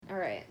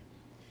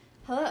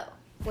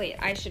Wait,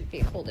 I should be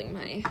holding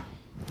my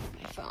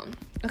phone.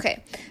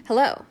 Okay.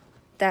 Hello.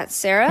 That's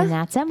Sarah. And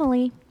that's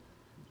Emily.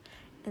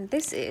 And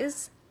this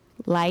is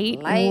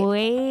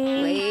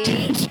Lightweight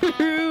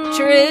True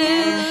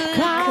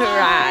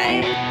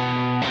Crime.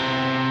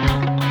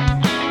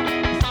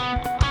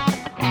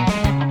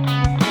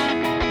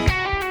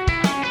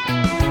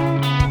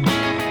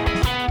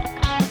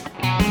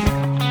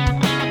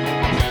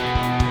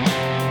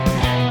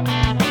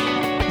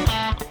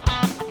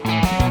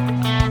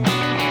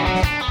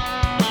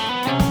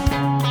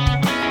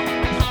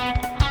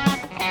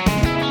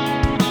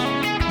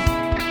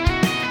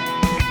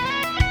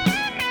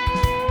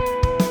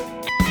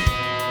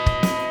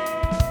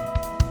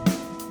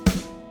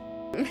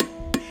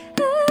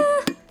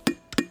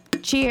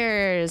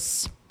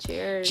 Cheers.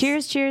 Cheers.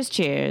 Cheers, cheers,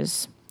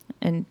 cheers.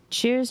 And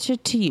cheers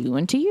to you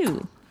and to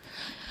you.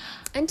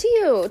 And to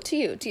you.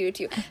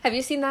 Have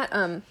you seen that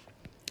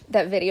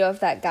that video of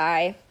that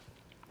guy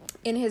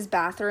in his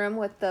bathroom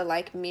with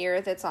the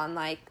mirror that's on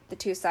the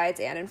two sides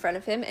and in front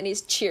of him, and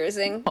he's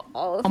cheersing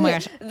all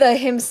of the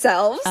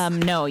himself?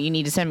 No, you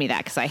need to send me that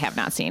because I have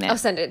not seen it. I'll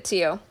send it to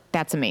you.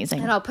 That's amazing.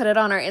 And I'll put it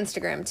on our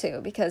Instagram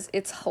too because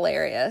it's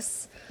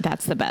hilarious.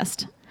 That's the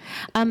best.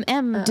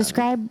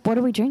 Describe, what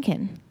are we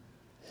drinking?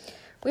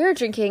 We are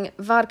drinking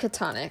vodka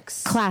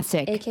tonics.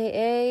 Classic.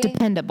 AKA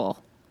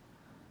dependable.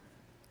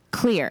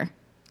 Clear.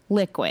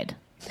 Liquid.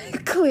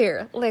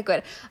 Clear.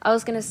 Liquid. I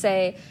was going to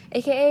say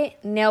AKA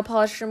nail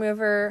polish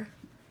remover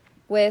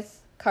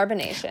with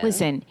carbonation.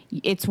 Listen,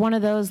 it's one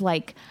of those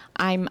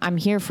I'm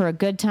here for a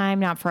good time,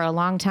 not for a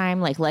long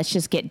time. Let's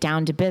just get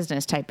down to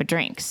business type of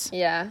drinks.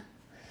 Yeah.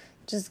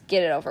 Just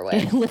get it over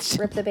with. Let's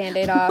rip the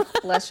Band-Aid off.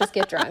 Let's just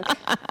get drunk.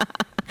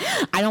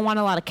 I don't want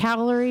a lot of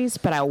calories,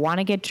 but I want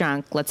to get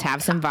drunk. Let's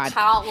have some vodka.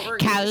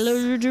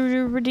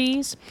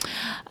 Calories.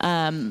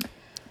 I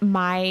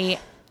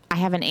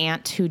have an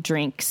aunt who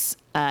drinks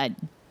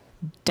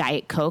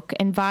Diet Coke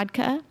and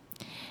vodka,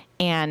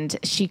 and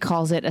she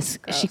calls it a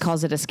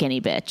skinny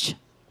bitch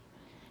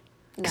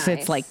because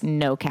it's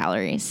no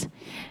calories.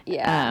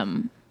 Yeah.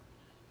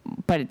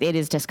 But it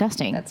is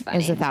disgusting. That's funny.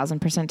 It's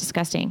 1,000%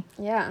 disgusting.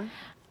 Yeah.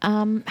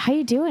 How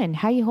you doing?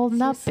 How you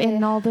holding up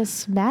in all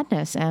this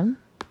madness, Em?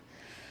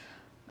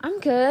 I'm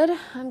good.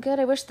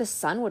 I wish the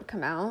sun would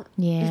come out.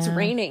 Yeah. It's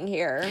raining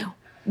here.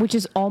 Which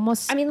is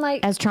almost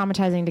as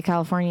traumatizing to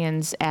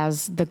Californians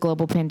as the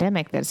global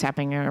pandemic that's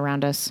happening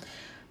around us.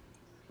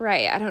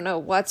 Right. I don't know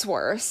what's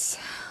worse,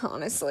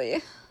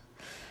 honestly.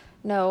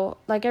 No,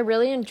 I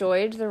really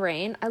enjoyed the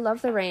rain. I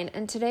love the rain.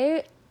 And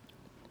today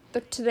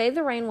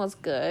the rain was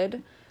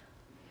good.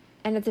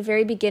 And at the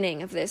very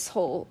beginning of this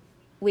whole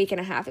week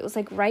and a half, it was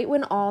right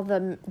when all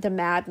the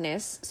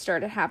madness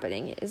started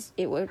happening,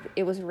 it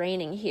was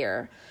raining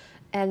here,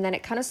 and then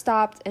it kind of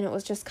stopped, and it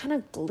was just kind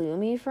of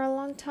gloomy for a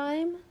long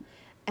time,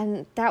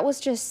 and that was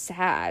just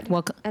sad.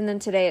 And then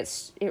today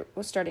it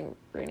was starting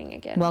raining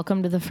again.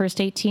 Welcome to the first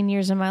 18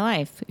 years of my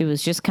life. It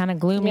was just kind of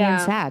gloomy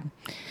and sad.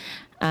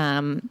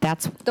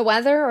 That's the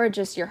weather, or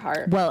just your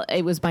heart? Well,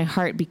 it was my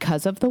heart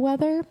because of the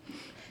weather.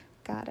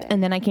 Got it.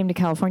 And then I came to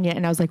California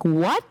and I was like,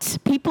 what?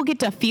 People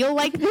get to feel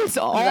like this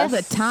all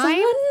the time?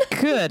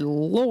 Sun? Good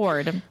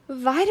Lord.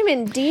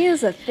 Vitamin D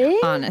is a thing?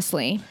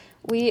 Honestly.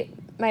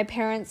 My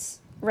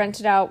parents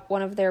rented out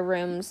one of their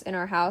rooms in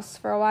our house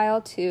for a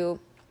while to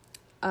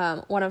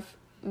one of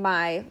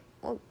my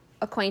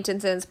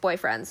acquaintances'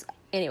 boyfriends.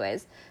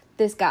 Anyways,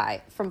 this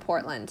guy from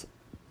Portland,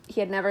 he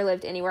had never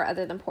lived anywhere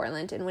other than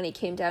Portland. And when he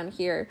came down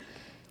here,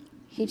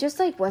 he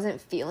just wasn't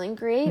feeling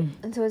great.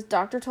 And so his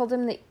doctor told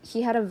him that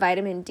he had a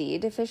vitamin D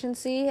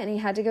deficiency and he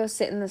had to go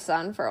sit in the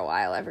sun for a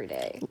while every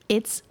day.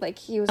 It's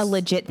he was a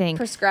legit thing.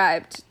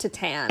 Prescribed to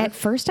tan. At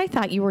first I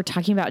thought you were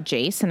talking about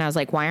Jace, and I was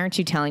like, why aren't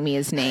you telling me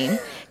his name?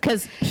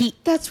 Because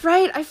That's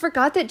right. I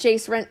forgot that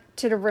Jace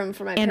rented a room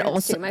for my parents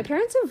also, too. My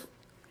parents have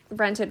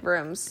rented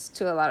rooms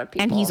to a lot of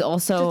people. And he's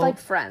also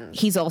just friends.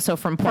 He's also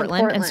from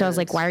Portland. And so I was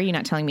like, why are you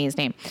not telling me his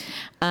name?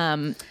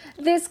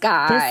 This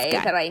guy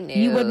that I knew.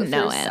 You wouldn't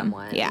know him.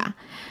 Someone. Yeah.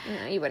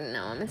 No, you wouldn't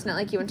know him. It's not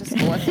like you went to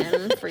school with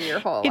him for your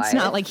whole life. It's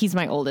not like he's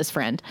my oldest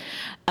friend.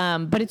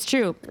 But it's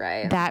true.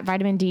 Right. That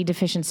vitamin D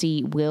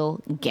deficiency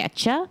will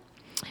get you.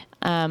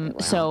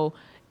 So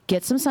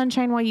get some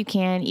sunshine while you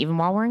can. Even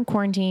while we're in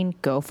quarantine,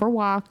 go for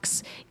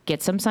walks.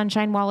 Get some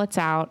sunshine while it's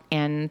out.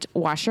 And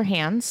wash your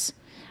hands.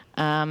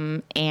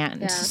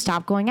 And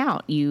stop going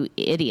out, you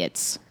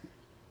idiots.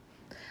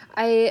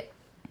 I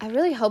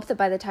really hope that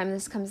by the time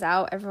this comes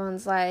out,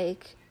 everyone's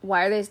like,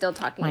 why are they still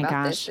talking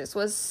about this? This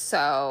was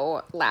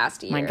so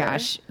last year. My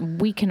gosh.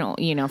 We can,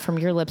 from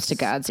your lips to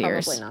God's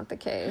ears. Probably not the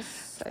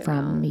case.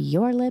 From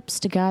your lips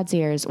to God's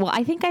ears. Well,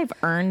 I think I've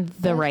earned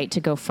the right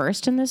to go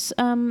first in this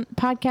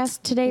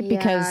podcast today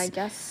because I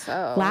guess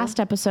so. Last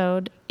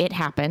episode, it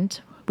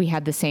happened. We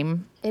had the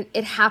same...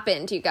 It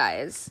happened, you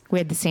guys. We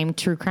had the same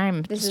true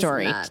crime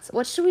story. Is nuts.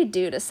 What should we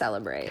do to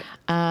celebrate?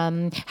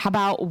 How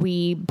about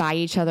we buy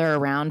each other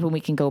around when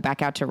we can go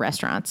back out to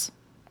restaurants?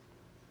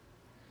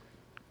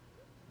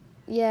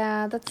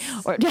 Yeah,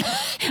 that's Or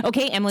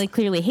okay, Emily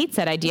clearly hates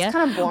that idea.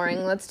 kind of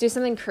boring. Let's do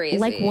something crazy.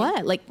 Like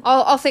what? Like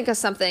I'll think of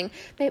something.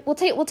 We'll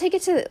take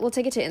it to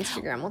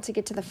Instagram. We'll take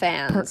it to the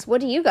fans.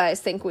 What do you guys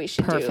think we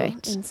should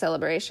Perfect. do in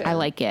celebration? I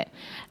like it.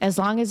 As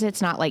long as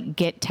it's not like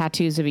get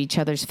tattoos of each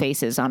other's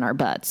faces on our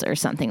butts or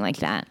something like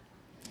that.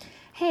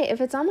 Hey, if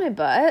it's on my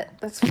butt,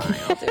 that's fine.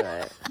 I'll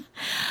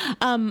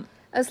do it.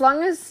 As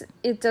long as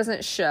it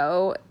doesn't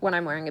show when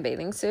I'm wearing a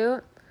bathing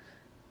suit,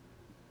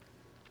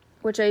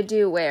 which I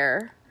do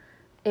wear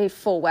a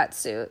full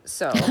wetsuit,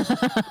 so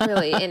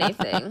really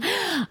anything.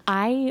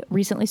 I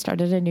recently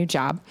started a new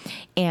job,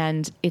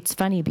 and it's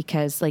funny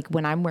because like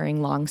when I'm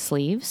wearing long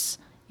sleeves,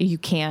 you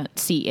can't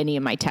see any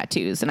of my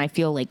tattoos, and I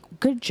feel like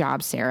good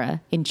job, Sarah,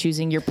 in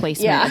choosing your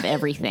placement of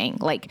everything.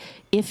 Like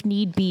if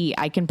need be,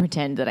 I can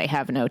pretend that I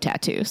have no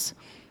tattoos.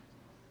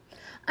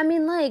 I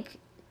mean, like,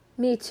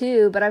 me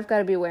too, but I've got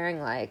to be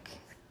wearing like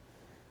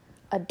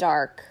a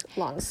dark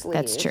long sleeve.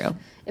 That's true.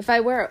 If I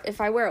wear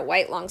a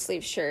white long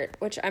sleeve shirt,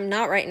 which I'm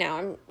not right now,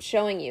 I'm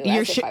showing you.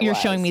 You're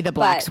showing me the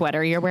black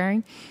sweater you're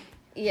wearing.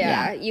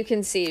 Yeah, you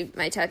can see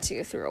my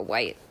tattoo through a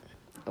white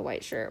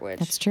shirt, which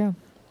That's true.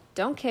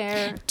 Don't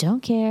care.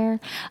 Don't care.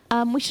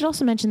 We should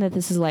also mention that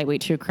this is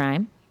Lightweight True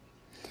Crime.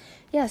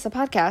 Yes, a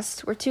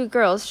podcast where two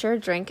girls share a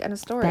drink and a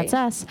story. That's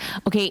us.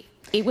 Okay,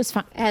 it was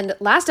fun. And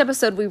last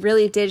episode, we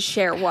really did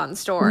share one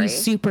story. We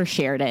super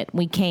shared it.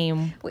 We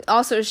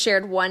also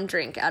shared one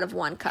drink out of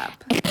one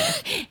cup.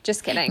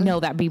 Just kidding. No,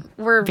 that'd be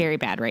very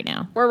bad right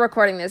now. We're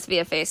recording this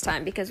via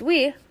FaceTime because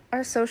we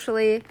are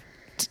socially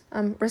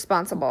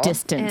responsible.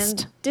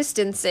 Distanced. And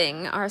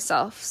distancing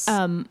ourselves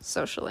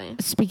socially.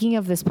 Speaking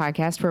of this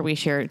podcast where we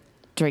share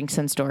drinks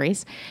and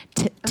stories,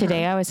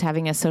 today I was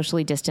having a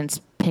socially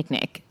distanced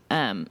picnic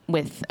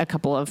with a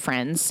couple of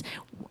friends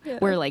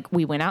where like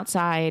we went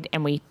outside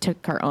and we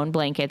took our own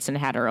blankets and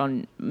had our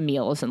own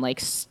meals and like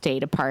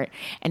stayed apart.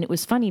 And it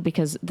was funny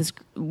because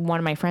one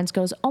of my friends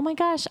goes, "Oh my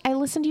gosh, I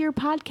listened to your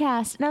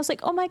podcast." And I was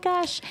like, "Oh my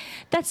gosh,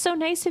 that's so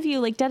nice of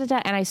you." Like da da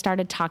da. And I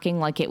started talking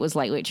like it was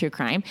Lightweight True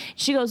Crime.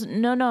 She goes,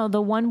 No,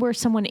 the one where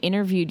someone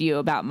interviewed you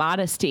about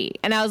modesty.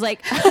 And I was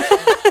like,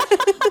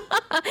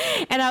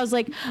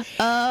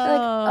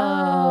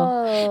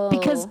 oh,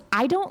 because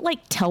I don't like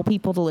tell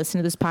people to listen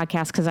to this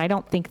podcast because I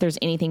don't think there's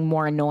anything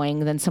more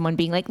annoying than someone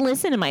being like,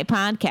 listen to my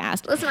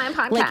podcast. Listen to my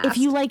podcast. Like, if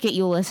you like it,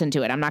 you'll listen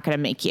to it. I'm not going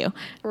to make you.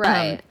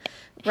 Right.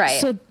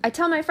 Right. So I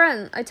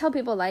tell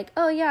people like,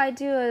 oh yeah, I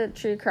do a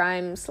true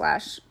crime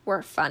 /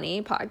 we're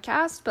funny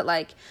podcast, but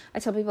like, I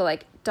tell people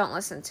like, don't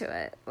listen to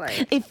it.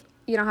 Like,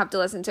 you don't have to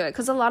listen to it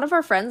because a lot of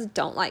our friends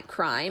don't like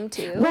crime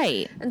too.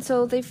 Right. And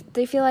so they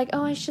feel like,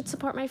 oh, I should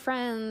support my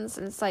friends.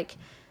 And it's like,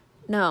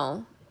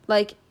 no,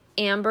 like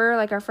Amber,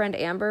 like our friend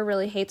Amber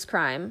really hates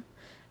crime.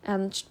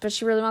 But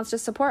she really wants to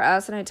support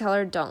us, and I tell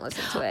her, don't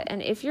listen to it.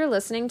 And if you're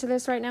listening to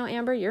this right now,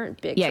 Amber, you're in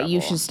big trouble. Yeah, you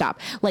should stop.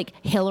 Like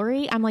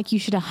Hillary, I'm like, you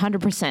should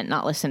 100%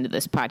 not listen to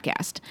this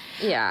podcast.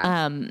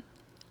 Yeah.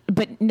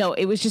 But no,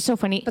 it was just so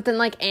funny. But then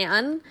like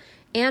Anne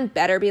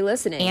better be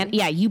listening. And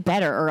yeah, you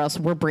better, or else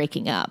we're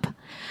breaking up.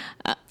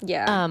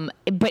 Yeah.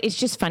 But it's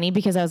just funny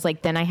because I was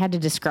like, then I had to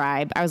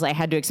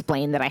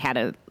explain that I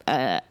had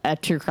a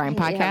true crime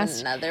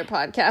podcast. Another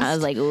podcast. I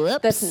was like, whoops.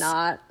 That's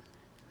not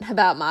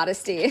about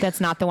modesty.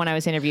 That's not the one I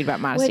was interviewed about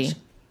modesty. Which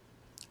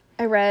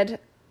I read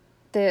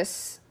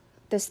this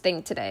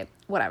thing today.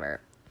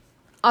 Whatever.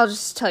 I'll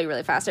just tell you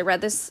really fast. I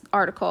read this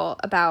article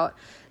about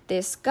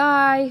this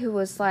guy who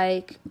was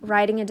like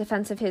writing in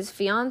defense of his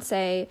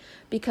fiance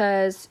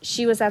because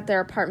she was at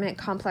their apartment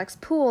complex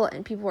pool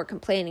and people were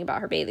complaining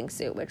about her bathing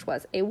suit, which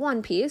was a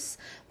one piece,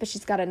 but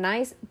she's got a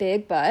nice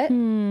big butt.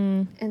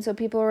 And so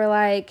people were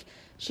like,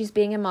 she's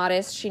being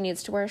immodest. She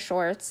needs to wear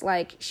shorts.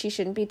 Like, she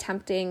shouldn't be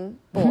tempting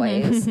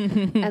boys.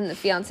 And the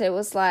fiance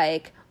was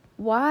like,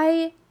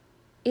 why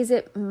is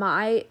it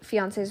my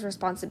fiance's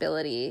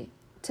responsibility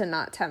to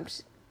not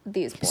tempt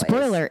these boys?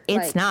 Spoiler,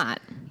 it's not.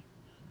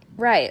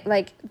 Right.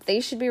 Like, they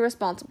should be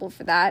responsible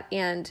for that.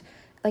 And,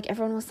 like,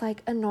 everyone was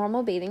like, a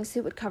normal bathing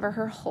suit would cover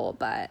her whole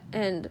butt.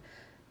 And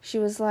she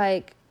was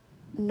like,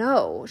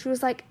 no. She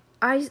was like,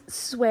 I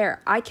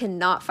swear I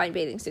cannot find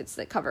bathing suits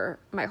that cover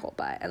my whole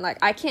butt. And, like,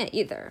 I can't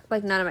either.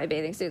 Like, none of my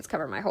bathing suits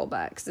cover my whole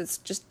butt because it's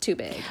just too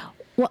big.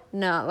 Well,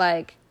 no,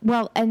 like...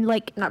 Well, and,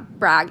 like... Not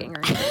bragging or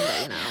anything,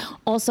 but, you know.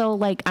 Also,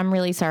 like, I'm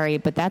really sorry,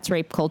 but that's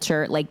rape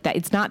culture. Like, that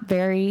it's not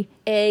very...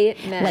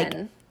 Amen. Like,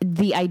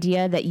 the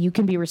idea that you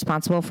can be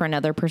responsible for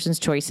another person's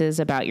choices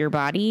about your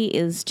body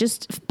is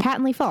just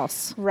patently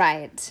false.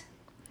 Right.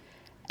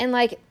 And,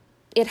 like,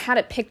 it had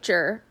a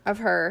picture of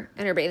her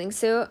in her bathing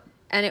suit,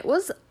 and it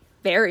was...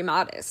 very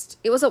modest.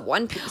 It was a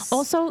one piece.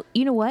 Also,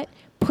 you know what?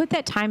 Put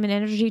that time and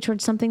energy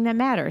towards something that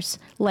matters.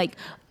 Like,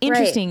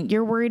 interesting. Right.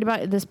 You're worried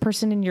about this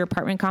person in your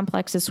apartment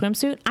complex's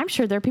swimsuit. I'm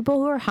sure there are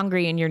people who are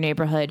hungry in your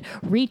neighborhood.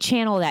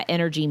 Rechannel that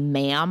energy,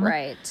 ma'am.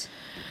 Right.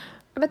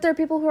 But there are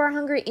people who are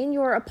hungry in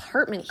your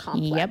apartment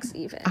complex,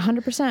 even.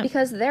 100%.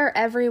 Because they're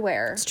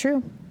everywhere. It's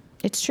true.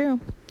 It's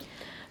true.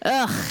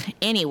 Ugh.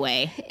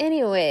 Anyway.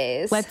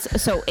 Anyways.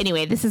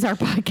 Anyway, this is our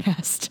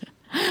podcast.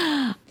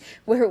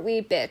 Where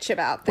we bitch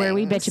about things. Where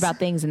we bitch about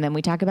things and then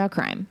we talk about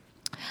crime.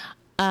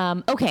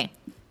 Okay.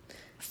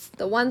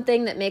 The one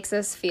thing that makes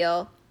us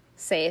feel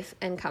safe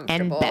and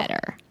comfortable. And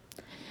better.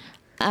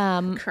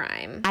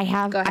 Crime. I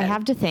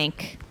have to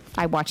think.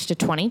 I watched a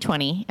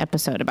 2020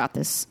 episode about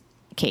this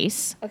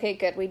case. Okay,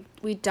 good.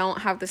 We don't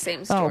have the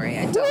same story.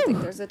 I don't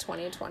think there's a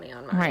 2020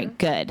 on mine. All right,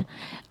 good.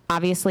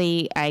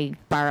 Obviously, I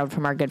borrowed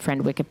from our good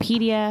friend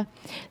Wikipedia,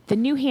 the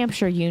New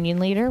Hampshire Union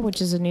Leader,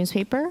 which is a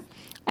newspaper,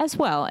 as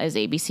well as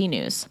ABC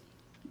News.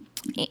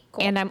 Cool.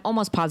 And I'm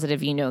almost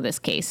positive you know this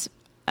case.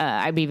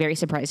 I'd be very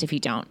surprised if you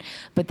don't.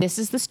 But this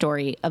is the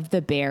story of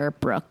the Bear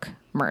Brook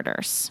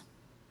murders.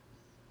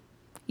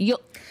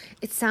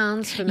 It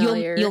sounds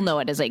familiar. You'll know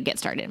it as I get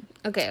started.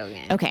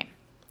 Okay.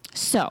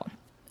 So,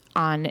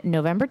 on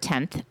November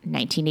 10th,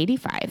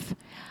 1985,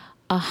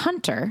 a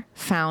hunter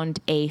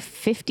found a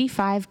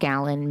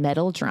 55-gallon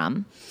metal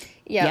drum.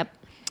 Yep.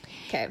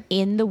 Okay.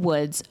 In the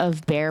woods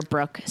of Bear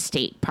Brook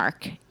State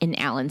Park in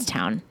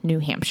Allenstown, New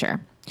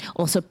Hampshire.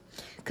 Also,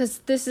 because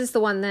this is the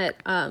one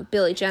that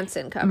Billy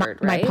Jensen covered,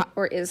 right?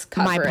 Or is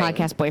covering. My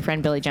podcast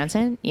boyfriend, Billy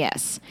Jensen.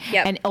 Yes.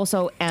 Yep. And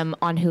also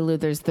on Hulu,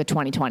 there's the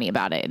 2020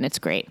 about it, and it's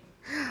great.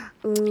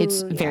 Ooh,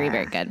 it's very,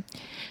 very good.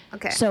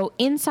 Okay. So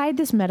inside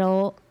this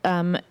metal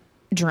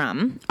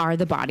drum are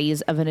the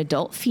bodies of an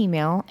adult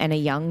female and a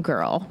young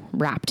girl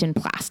wrapped in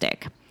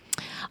plastic.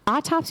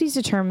 Autopsies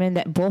determined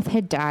that both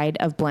had died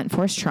of blunt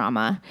force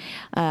trauma,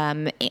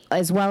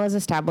 as well as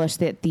established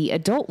that the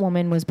adult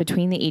woman was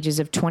between the ages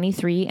of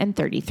 23 and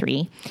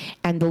 33,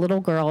 and the little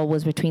girl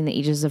was between the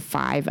ages of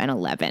 5 and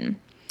 11.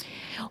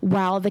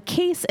 While the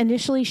case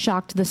initially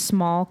shocked the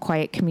small,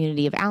 quiet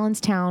community of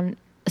Allenstown,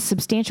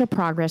 substantial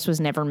progress was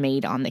never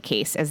made on the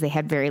case as they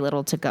had very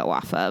little to go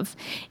off of,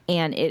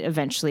 and it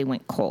eventually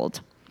went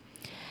cold.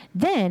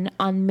 Then,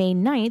 on May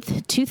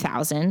 9th,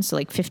 2000, so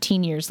like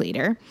 15 years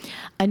later,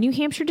 a New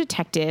Hampshire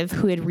detective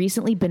who had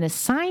recently been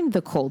assigned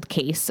the cold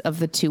case of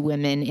the two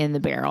women in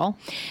the barrel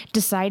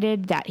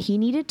decided that he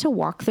needed to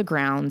walk the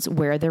grounds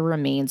where their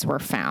remains were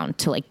found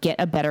to like get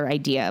a better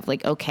idea of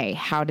like, okay,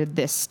 how did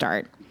this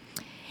start?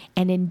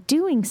 And in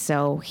doing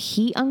so,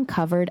 he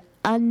uncovered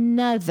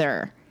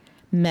another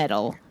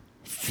metal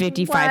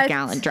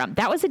 55-gallon drum.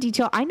 That was a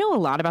detail. I know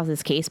a lot about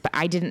this case, but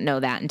I didn't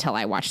know that until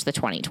I watched the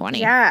 2020.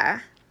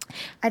 Yeah.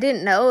 I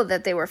didn't know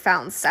that they were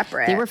found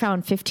separate. They were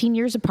found 15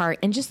 years apart.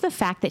 And just the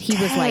fact that he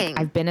was like,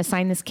 I've been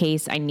assigned this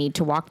case. I need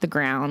to walk the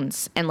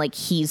grounds. And like,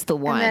 he's the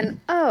one.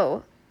 And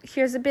then,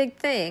 here's a big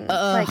thing.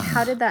 Like,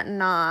 how did that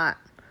not...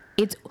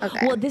 It's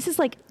okay. Well, this is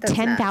like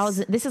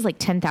 10,000. This is like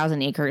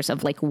 10,000 acres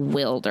of like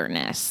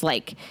wilderness.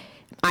 Like,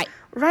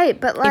 right,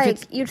 but like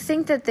you'd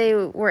think that they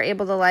were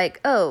able to like,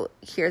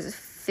 here's a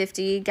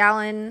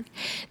 50-gallon.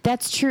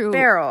 That's true.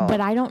 Barrel, but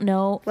I don't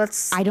know.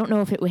 I don't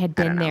know if it had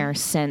been there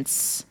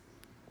since.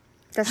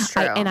 That's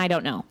true, and I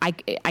don't know. I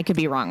could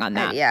be wrong on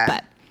that. Yeah.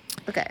 But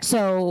okay.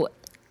 So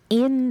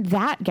in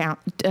that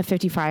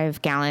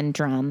 55-gallon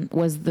drum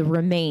was the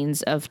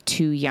remains of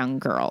two young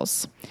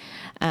girls.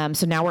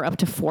 So now we're up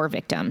to 4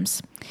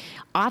 victims.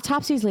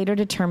 Autopsies later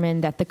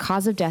determined that the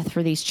cause of death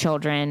for these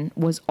children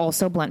was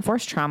also blunt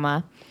force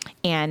trauma,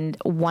 and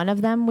one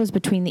of them was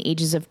between the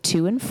ages of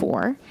 2 and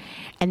 4,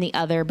 and the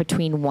other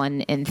between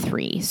 1 and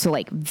 3, so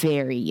like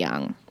very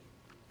young.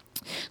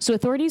 So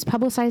authorities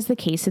publicized the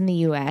case in the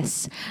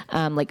U.S.,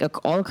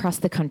 all across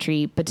the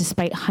country, but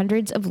despite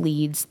hundreds of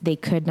leads, they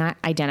could not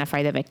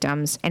identify the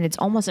victims, and it's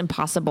almost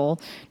impossible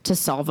to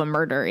solve a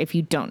murder if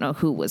you don't know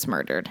who was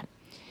murdered.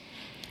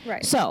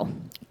 Right. So,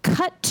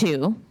 cut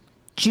to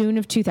June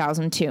of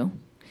 2002,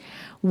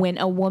 when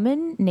a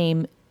woman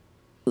named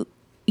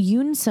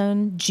Yoon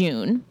Sun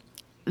Jun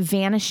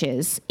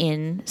vanishes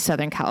in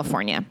Southern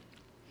California.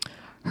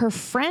 Her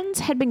friends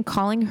had been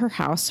calling her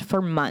house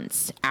for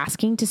months,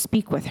 asking to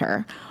speak with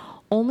her,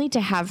 only to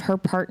have her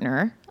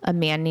partner, a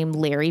man named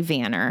Larry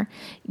Vanner,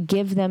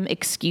 give them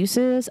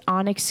excuses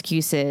on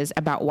excuses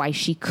about why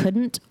she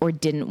couldn't or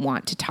didn't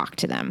want to talk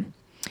to them.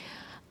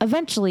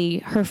 Eventually,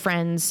 her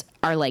friends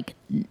are like,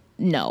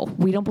 no,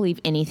 we don't believe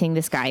anything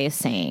this guy is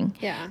saying.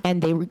 Yeah.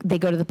 And they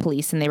go to the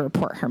police and they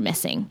report her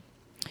missing.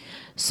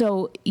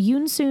 So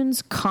Yoon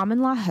Sun's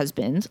common law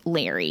husband,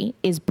 Larry,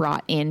 is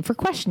brought in for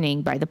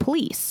questioning by the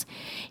police.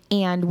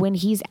 And when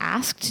he's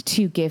asked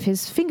to give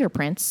his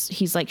fingerprints,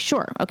 he's like,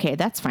 sure, okay,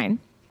 that's fine.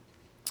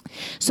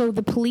 So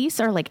the police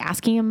are like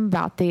asking him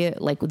about the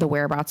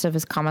whereabouts of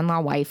his common law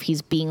wife.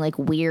 He's being like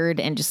weird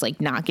and just like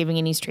not giving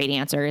any straight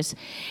answers.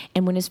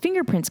 And when his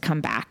fingerprints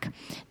come back,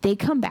 they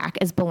come back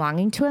as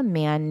belonging to a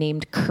man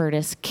named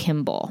Curtis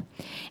Kimball.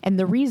 And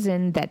the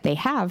reason that they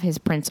have his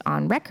prints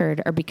on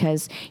record are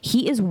because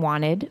he is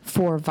wanted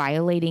for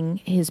violating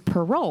his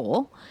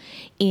parole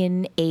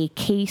in a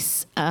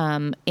case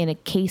of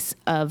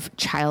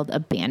child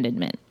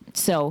abandonment.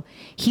 So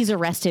he's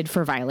arrested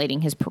for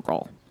violating his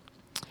parole.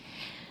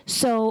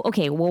 So,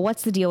 okay, well,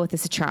 what's the deal with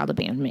this child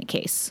abandonment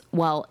case?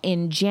 Well,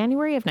 in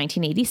January of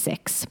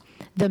 1986,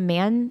 the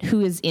man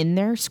who is in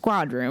their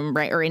squad room,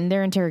 right, or in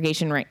their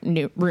interrogation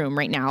room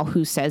right now,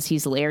 who says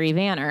he's Larry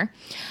Vanner,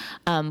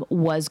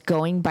 was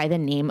going by the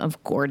name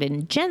of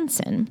Gordon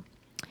Jensen.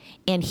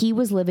 And he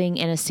was living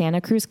in a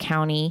Santa Cruz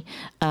County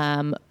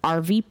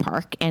RV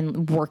park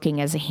and working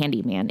as a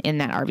handyman in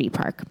that RV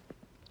park.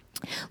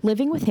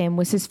 Living with him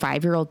was his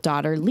 5-year-old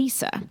daughter,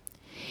 Lisa.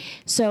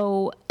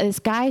 So this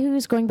guy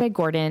who's going by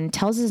Gordon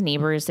tells his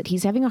neighbors that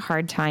he's having a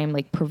hard time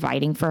like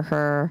providing for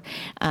her.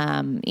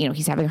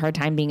 He's having a hard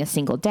time being a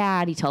single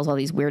dad. He tells all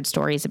these weird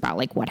stories about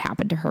like what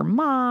happened to her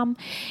mom,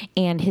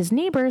 and his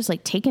neighbors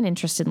like take an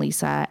interest in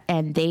Lisa,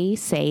 and they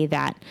say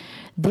that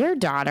their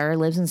daughter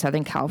lives in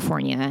Southern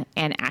California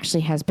and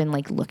actually has been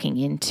like looking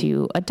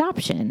into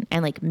adoption,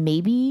 and like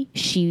maybe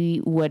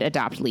she would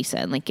adopt Lisa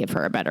and like give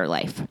her a better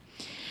life.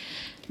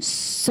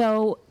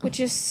 So, which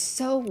is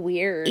so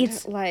weird.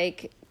 It's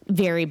like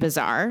very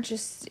bizarre.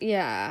 Just,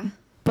 yeah.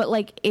 But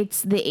like,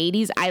 it's the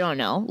 80s. I don't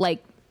know.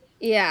 Like,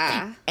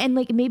 yeah. And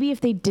like, maybe if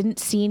they didn't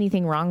see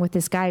anything wrong with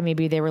this guy,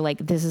 maybe they were like,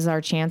 this is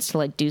our chance to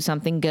like do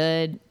something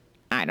good.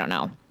 I don't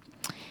know.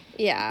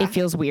 Yeah. It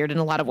feels weird in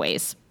a lot of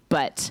ways,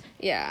 but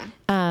yeah.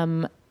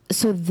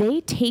 So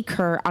they take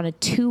her on a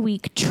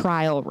 2-week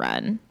trial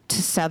run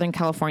to Southern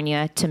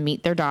California to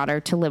meet their daughter,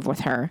 to live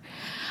with her.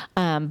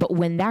 But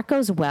when that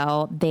goes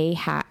well, they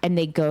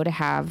go to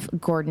have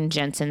Gordon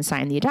Jensen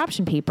sign the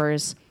adoption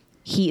papers.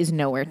 He is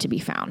nowhere to be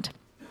found.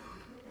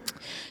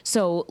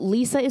 So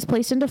Lisa is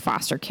placed into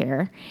foster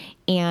care,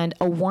 and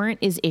a warrant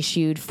is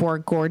issued for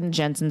Gordon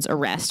Jensen's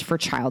arrest for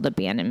child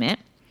abandonment.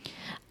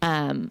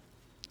 And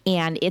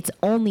it's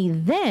only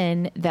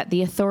then that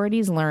the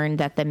authorities learned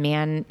that the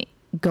man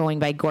going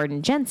by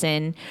Gordon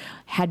Jensen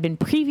had been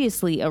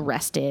previously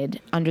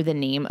arrested under the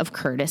name of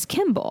Curtis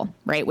Kimball,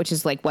 right? Which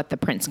is like what the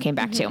prince came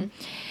back to.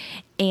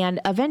 And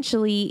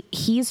eventually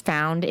he's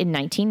found in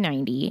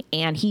 1990,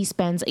 and he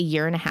spends a 1.5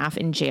 years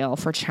in jail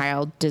for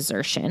child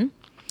desertion.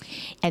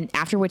 And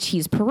after which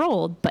he's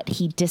paroled, but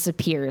he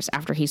disappears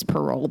after he's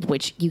paroled,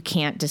 which you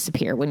can't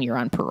disappear when you're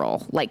on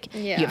parole. Like,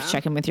 you have to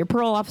check in with your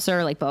parole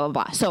officer, like blah,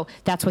 blah, blah. So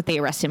that's what they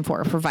arrest him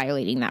for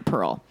violating that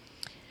parole.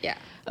 Yeah.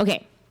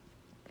 Okay.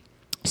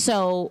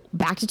 So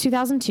back to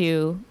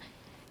 2002,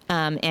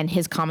 and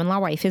his common law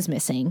wife is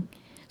missing.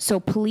 So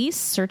police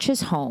search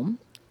his home,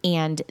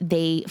 and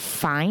they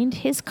find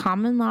his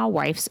common law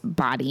wife's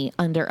body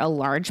under a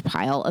large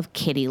pile of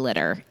kitty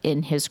litter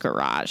in his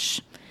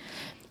garage.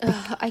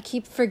 I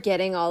keep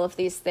forgetting all of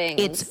these things.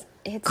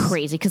 It's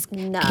crazy because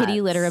kitty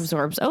litter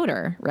absorbs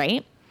odor,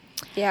 right?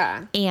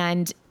 Yeah.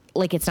 And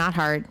like, it's not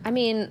hard. I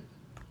mean,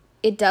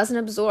 it doesn't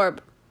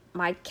absorb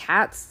my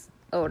cat's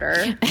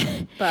odor,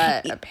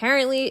 but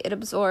apparently it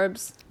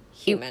absorbs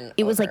human odor.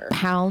 It was like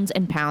pounds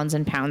and pounds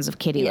and pounds of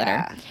kitty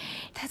litter.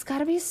 That's got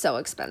to be so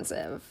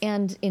expensive.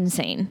 And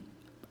insane.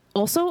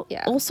 Also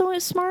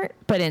is smart,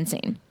 but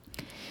insane.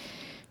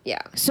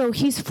 Yeah. So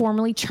he's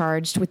formally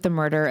charged with the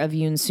murder of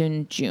Yoon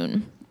Soon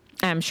Jun.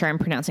 I'm sure I'm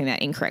pronouncing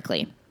that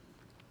incorrectly.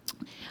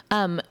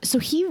 So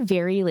he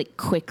very like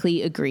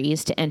quickly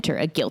agrees to enter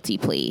a guilty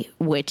plea,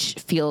 which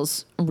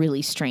feels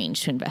really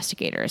strange to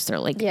investigators. They're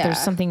like, there's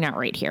something not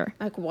right here.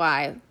 Like,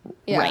 why?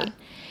 Yeah. Right.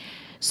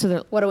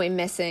 So what are we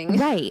missing?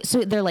 Right.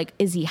 So they're like,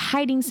 is he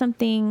hiding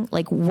something?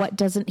 Like, what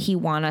doesn't he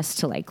want us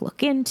to like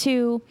look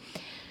into?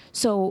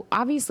 So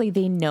obviously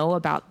they know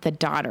about the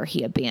daughter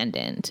he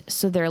abandoned.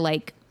 So they're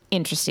like,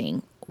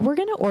 interesting. We're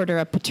going to order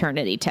a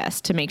paternity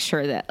test to make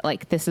sure that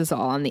like this is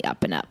all on the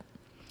up and up.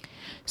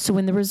 So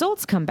when the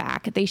results come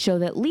back, they show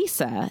that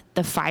Lisa,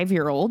 the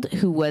 5-year-old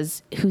who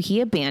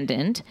he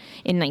abandoned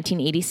in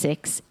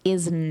 1986,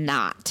 is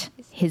not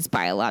his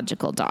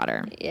biological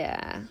daughter.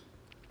 Yeah.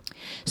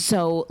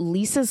 So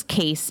Lisa's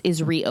case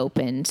is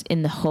reopened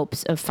in the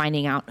hopes of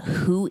finding out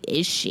who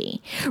is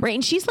she, right?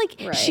 And she's like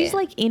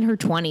in her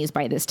 20s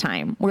by this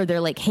time, where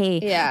they're like, hey,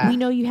 we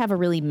know you have a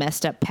really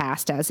messed up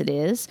past as it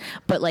is,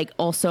 but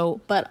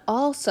also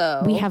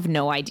we have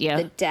no idea.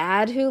 The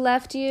dad who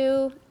left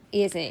you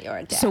isn't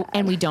your dad. So,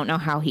 and we don't know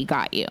how he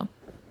got you.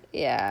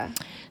 Yeah.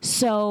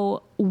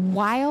 So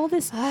while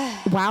this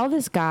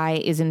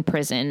guy is in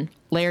prison,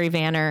 Larry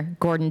Vanner,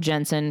 Gordon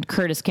Jensen,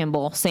 Curtis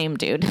Kimball, same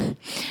dude,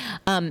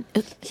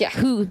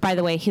 who, by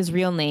the way, his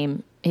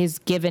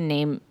given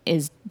name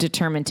is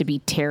determined to be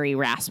Terry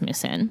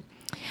Rasmussen.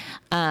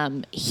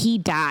 He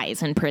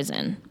dies in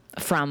prison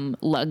from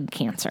lung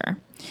cancer,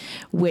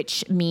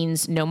 which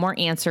means no more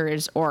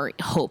answers or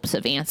hopes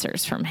of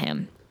answers from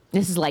him.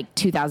 This is like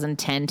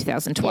 2010,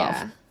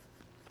 2012.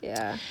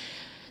 Yeah.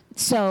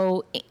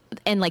 So,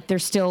 and like, they're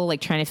still like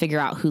trying to figure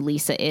out who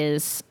Lisa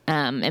is.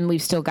 And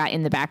we've still got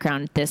in the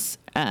background this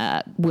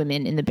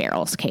women in the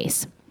barrels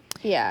case.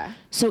 Yeah.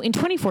 So in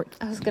 2014,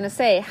 I was going to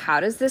say,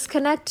 how does this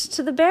connect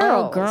to the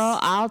barrels? Oh, girl,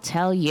 I'll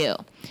tell you.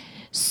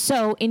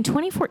 So in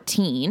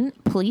 2014,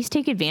 police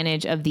take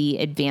advantage of the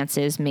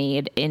advances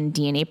made in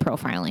DNA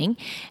profiling,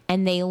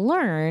 and they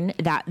learn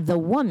that the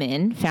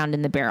woman found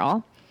in the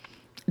barrel,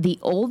 the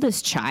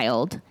oldest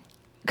child,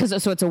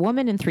 so it's a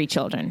woman and 3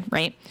 children,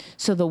 right?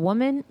 So the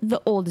woman,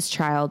 the oldest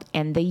child,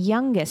 and the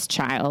youngest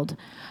child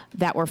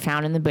that were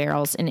found in the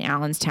barrels in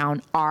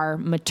Allenstown are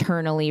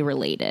maternally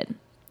related.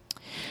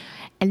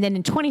 And then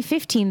in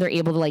 2015, they're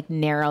able to like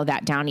narrow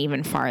that down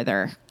even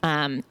farther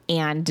and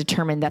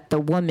determine that the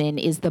woman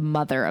is the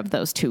mother of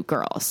those two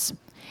girls.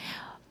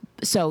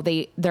 So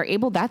they're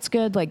able, that's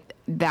good. Like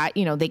that,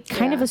 you know, they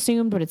kind of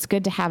assumed, but it's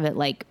good to have it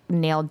like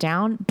nailed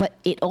down. But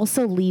it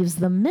also leaves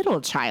the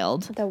middle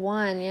child. The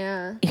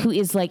one, who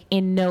is like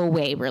in no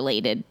way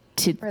related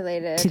to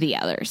the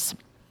others.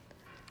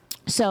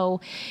 So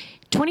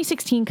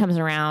 2016 comes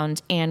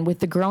around, and with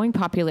the growing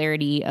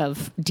popularity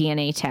of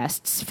DNA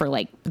tests for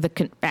like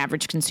the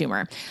average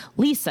consumer,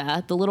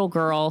 Lisa, the little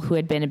girl who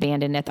had been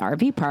abandoned at the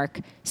RV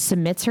park,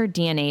 submits her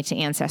DNA to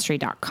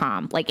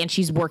Ancestry.com. Like, and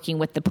she's working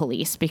with the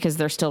police because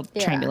they're still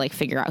trying to like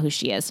figure out who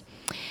she is.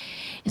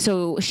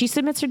 So she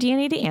submits her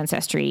DNA to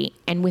Ancestry,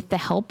 and with the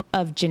help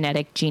of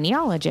genetic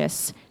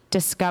genealogists,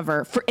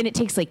 and it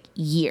takes like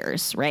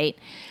years, right?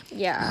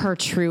 Yeah. Her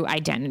true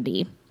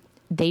identity.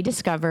 They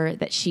discover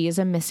that she is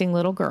a missing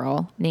little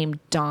girl named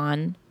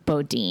Dawn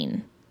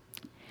Bodine.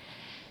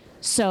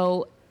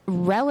 So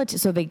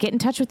they get in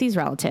touch with these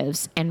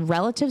relatives, and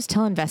relatives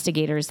tell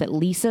investigators that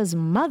Lisa's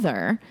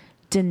mother,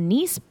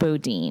 Denise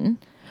Bodine,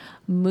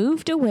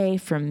 moved away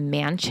from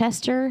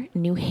Manchester,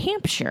 New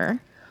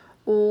Hampshire.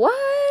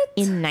 What?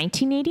 In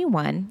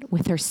 1981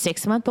 with her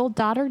 6-month-old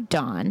daughter,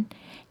 Dawn,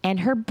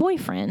 and her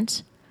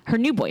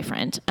new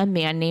boyfriend, a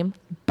man named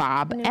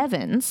Bob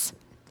Evans.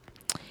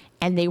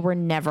 And they were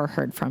never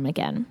heard from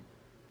again.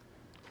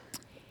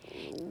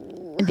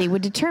 They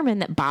would determine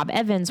that Bob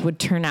Evans would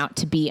turn out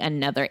to be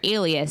another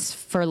alias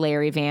for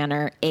Larry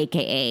Vanner,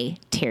 a.k.a.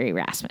 Terry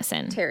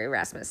Rasmussen.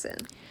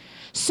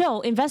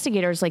 So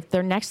investigators, like,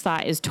 their next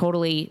thought is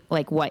totally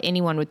like what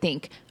anyone would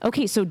think.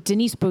 Okay, so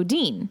Denise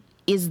Bodine,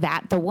 is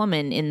that the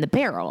woman in the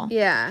barrel?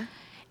 Yeah.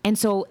 And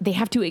so they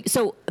have to.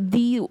 So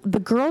the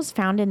girls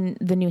found in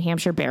the New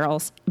Hampshire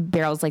barrels,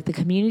 like the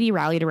community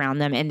rallied around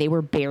them, and they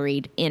were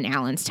buried in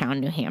Allenstown,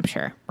 New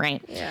Hampshire,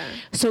 right? Yeah.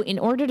 So in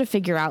order to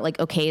figure out, like,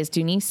 okay, is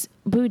Denise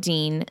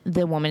Bodine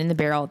the woman in the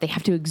barrel? They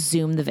have to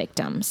exhume the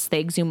victims. They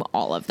exhume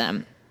all of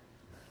them,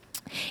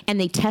 and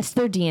they test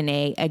their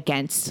DNA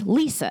against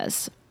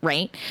Lisa's,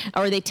 right?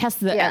 Or they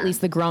test at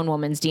least the grown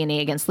woman's DNA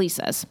against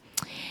Lisa's,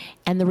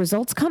 and the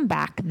results come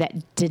back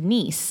that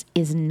Denise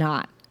is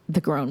not the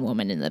grown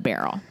woman in the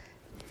barrel.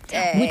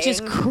 Dang. Which is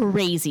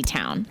crazy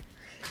town.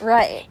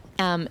 Right.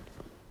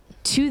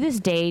 To this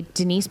day,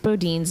 Denise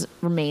Bodine's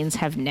remains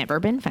have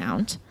never been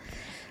found,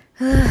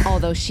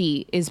 although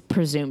she is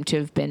presumed to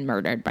have been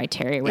murdered by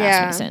Terry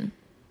Rasmussen.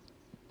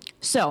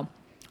 So,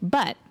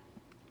 but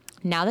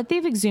now that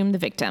they've exhumed the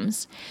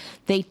victims,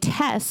 they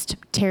test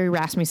Terry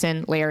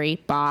Rasmussen,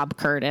 Larry, Bob,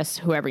 Curtis,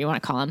 whoever you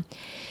want to call him.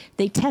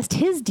 They test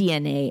his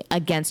DNA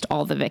against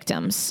all the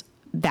victims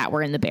that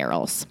were in the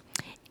barrels.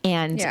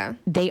 And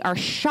they are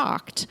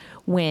shocked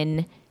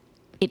when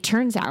it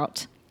turns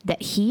out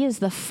that he is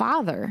the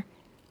father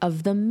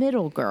of the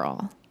middle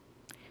girl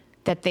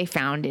that they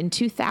found in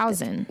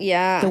 2000.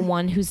 Yeah. The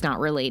one who's not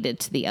related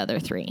to the other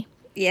three.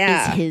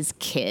 Yeah. Is his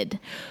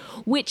kid.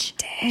 Which,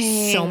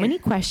 so many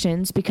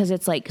questions, because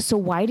it's like, so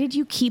why did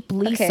you keep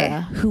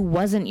Lisa, who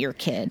wasn't your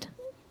kid?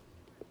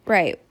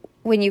 Right.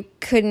 When you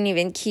couldn't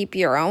even keep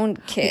your own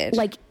kid.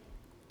 Like,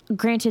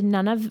 granted,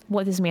 none of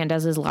what this man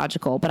does is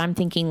logical, but I'm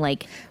thinking,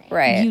 like,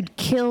 you'd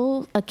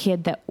kill a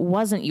kid that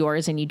wasn't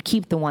yours and you'd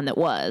keep the one that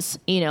was,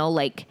 you know,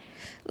 like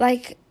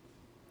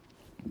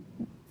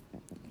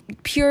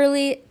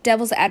purely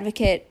devil's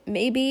advocate.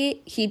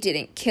 Maybe he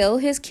didn't kill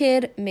his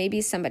kid. Maybe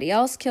somebody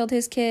else killed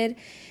his kid.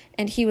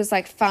 And he was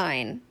like,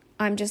 fine,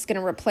 I'm just going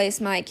to replace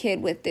my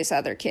kid with this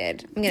other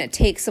kid. I'm going to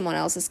take someone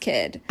else's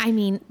kid. I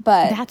mean,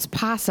 but that's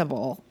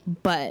possible,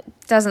 but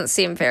doesn't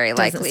seem very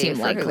likely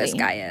for who this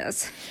guy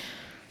is.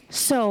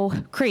 So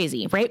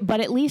crazy, right? But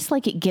at least,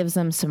 like, it gives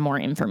them some more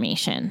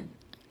information.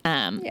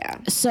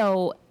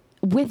 So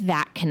with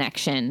that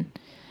connection,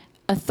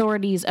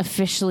 authorities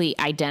officially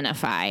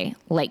identify,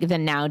 like, the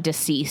now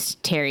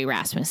deceased Terry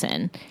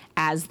Rasmussen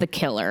as the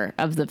killer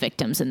of the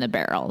victims in the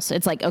barrels.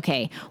 It's like,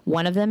 okay,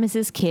 one of them is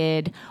his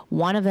kid.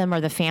 One of them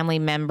are the family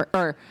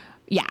member,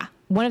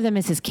 one of them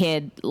is his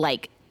kid,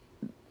 like,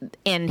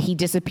 and he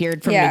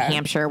disappeared from New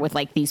Hampshire with,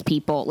 like, these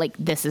people. Like,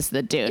 this is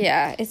the dude.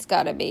 Yeah, it's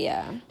gotta be,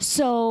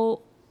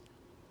 So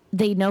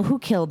they know who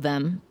killed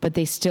them, but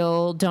they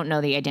still don't know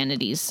the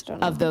identities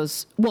of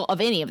those. Well, of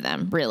any of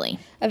them, really.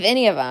 Of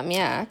any of them,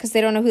 yeah, because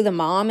they don't know who the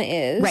mom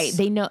is. Right.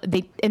 They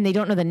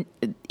don't know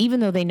even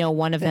though they know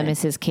one of them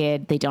is his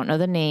kid, they don't know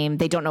the name.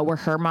 They don't know where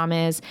her mom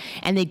is,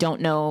 and they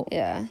don't know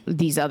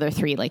these other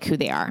three, like, who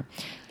they are.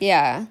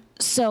 Yeah.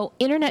 So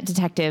internet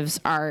detectives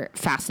are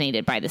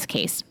fascinated by this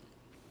case.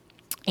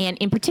 And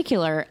in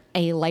particular,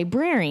 a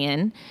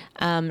librarian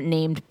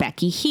named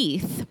Becky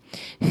Heath,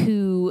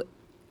 who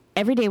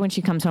every day when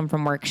she comes home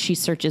from work, she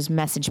searches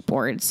message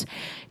boards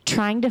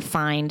trying to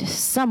find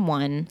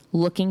someone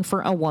looking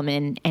for a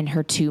woman and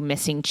her two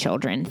missing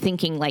children,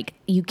 thinking, like,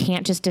 you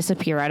can't just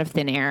disappear out of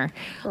thin air,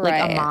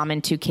 like a mom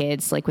and two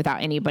kids, like,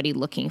 without anybody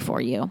looking for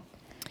you.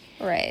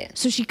 Right.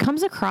 So she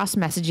comes across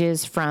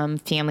messages from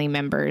family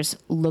members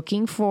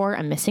looking for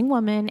a missing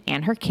woman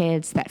and her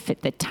kids that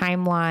fit the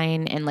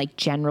timeline and, like,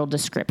 general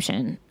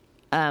description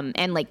of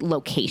and like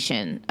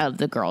location of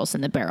the girls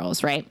in the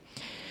barrels, right?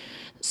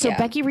 So Yeah.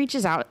 Becky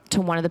reaches out to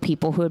one of the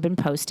people who had been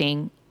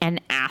posting and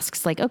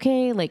asks like,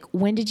 okay, like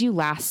when did you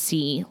last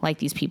see like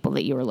these people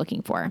that you were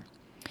looking for?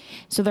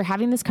 So they're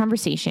having this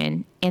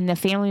conversation and the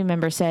family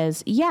member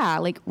says, yeah,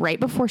 like right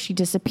before she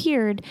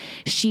disappeared,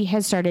 she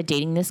had started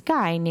dating this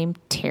guy named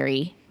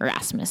Terry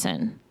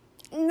Rasmussen.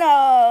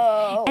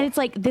 No. And it's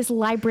like this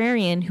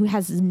librarian who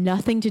has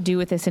nothing to do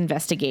with this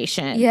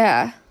investigation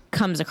Yeah.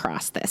 comes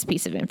across this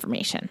piece of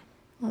information.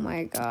 Oh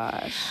my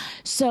gosh.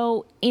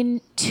 So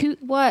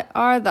What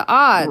are the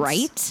odds?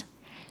 Right?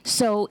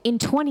 So in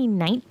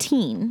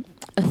 2019,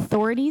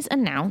 authorities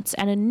announced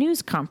at a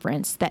news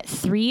conference that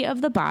 3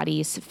 of the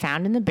bodies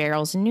found in the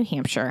barrels in New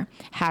Hampshire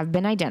have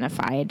been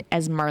identified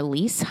as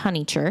Marlise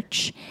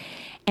Honeychurch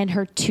and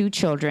her 2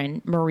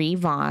 children, Marie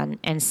Vaughn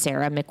and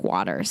Sarah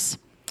McWaters.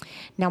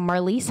 Now,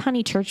 Marlise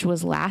Honeychurch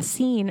was last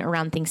seen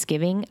around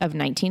Thanksgiving of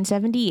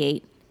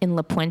 1978 in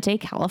La Puente,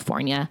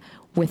 California,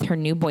 with her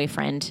new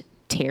boyfriend,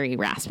 Terry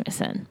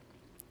Rasmussen.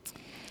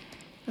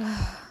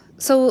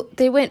 So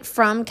they went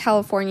from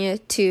California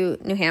to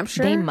New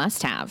Hampshire? They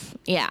must have,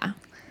 yeah.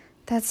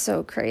 That's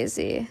so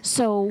crazy.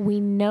 So we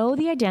know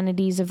the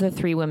identities of the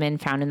 3 women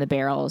found in the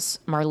barrels,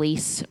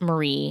 Marlise,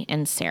 Marie,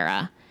 and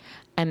Sarah.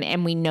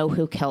 And we know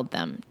who killed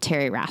them,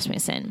 Terry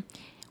Rasmussen.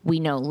 We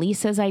know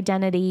Lisa's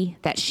identity,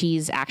 that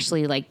she's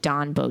actually like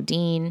Dawn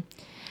Bodine.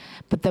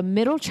 But the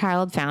middle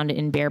child found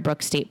in Bear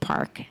Brook State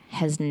Park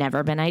has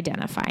never been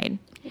identified.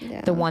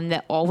 Yeah. The one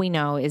that all we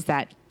know is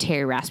that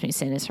Terry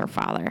Rasmussen is her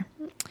father.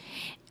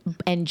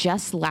 And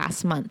just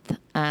last month,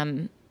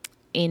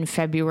 in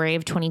February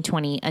of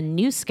 2020, a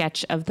new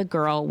sketch of the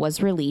girl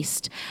was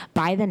released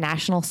by the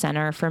National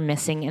Center for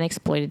Missing and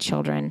Exploited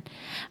Children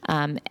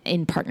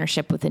in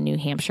partnership with the New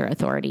Hampshire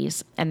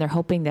authorities. And they're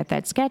hoping that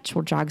that sketch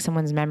will jog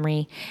someone's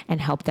memory and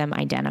help them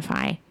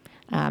identify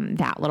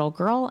that little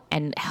girl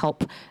and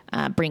help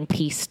bring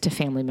peace to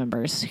family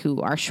members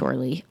who are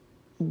surely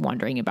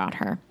wondering about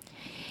her.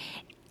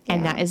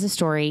 And that is the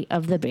story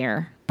of the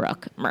Bear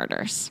Brook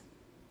murders.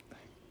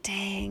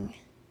 Dang.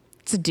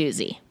 It's a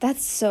doozy.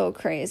 That's so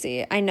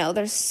crazy. I know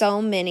there's so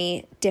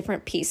many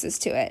different pieces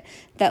to it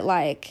that,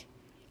 like,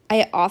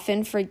 I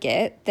often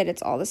forget that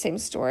it's all the same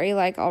story.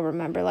 Like, I'll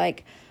remember,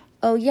 like,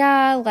 oh,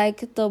 yeah,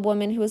 like, the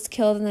woman who was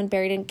killed and then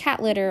buried in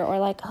cat litter. Or,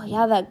 like, oh,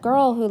 yeah, that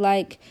girl who,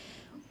 like,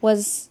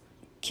 was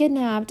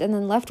kidnapped and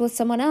then left with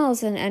someone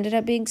else and ended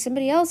up being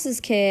somebody else's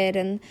kid.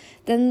 And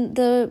then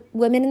the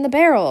women in the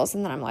barrels.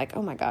 And then I'm like,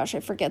 oh, my gosh, I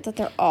forget that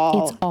they're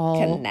all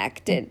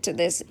connected to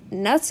this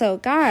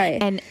nutso guy.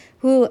 And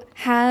who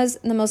has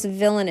the most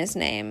villainous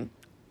name,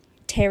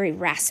 Terry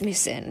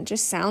Rasmussen.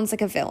 Just sounds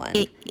like a villain.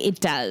 It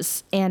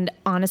does. And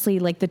honestly,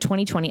 like the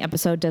 2020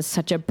 episode does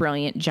such a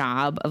brilliant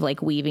job of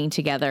like weaving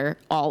together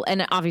all,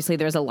 and obviously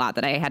there's a lot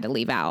that I had to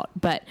leave out,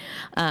 but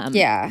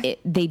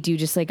they do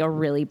just like a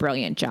really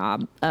brilliant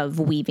job of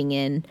weaving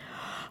in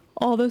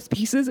all those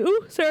pieces.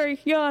 Ooh, sorry,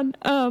 yawn.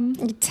 I'm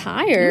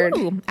tired.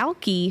 Ooh,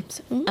 alky.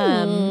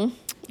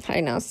 I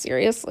know,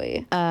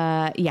 seriously.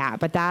 Yeah,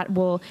 but that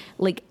will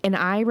like, and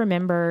I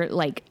remember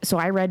like, so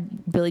I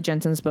read Billy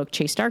Jensen's book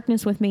Chase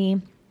Darkness with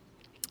me,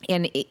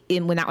 and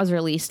when that was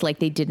released, like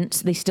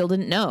they still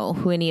didn't know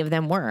who any of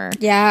them were.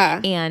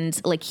 Yeah, and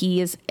like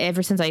he is,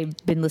 ever since I've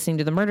been listening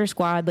to the Murder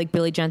Squad, like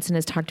Billy Jensen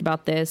has talked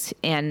about this,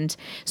 and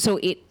so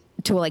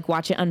to like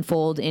watch it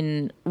unfold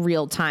in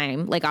real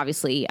time. Like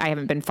obviously, I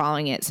haven't been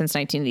following it since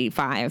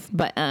 1985,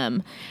 but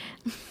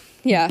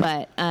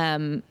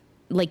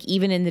like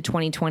even in the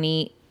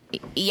 2020.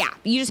 Yeah,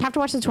 you just have to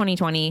watch the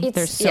 2020.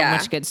 There's so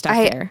much good stuff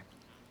there.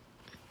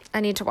 I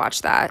need to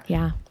watch that.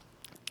 Yeah.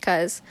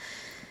 Because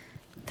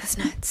that's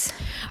nuts.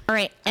 All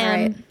right.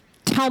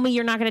 Tell me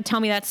you're not going to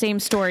tell me that same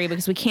story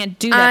because we can't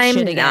do that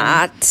shit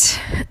again.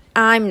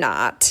 I'm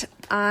not.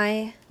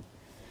 I'm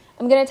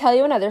going to tell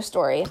you another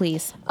story.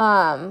 Please.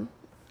 And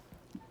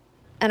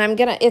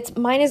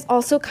mine is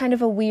also kind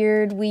of a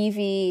weird,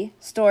 weavy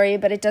story,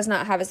 but it does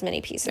not have as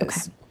many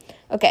pieces.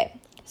 Okay.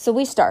 So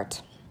we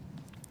start.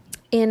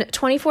 In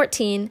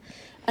 2014,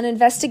 an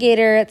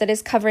investigator that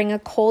is covering a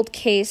cold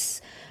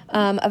case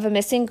of a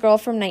missing girl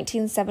from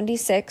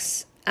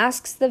 1976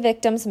 asks the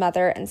victim's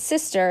mother and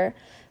sister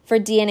for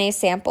DNA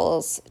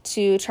samples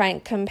to try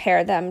and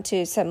compare them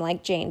to some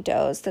like Jane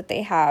Does that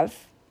they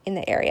have in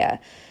the area.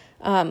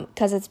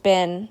 Because it's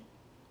been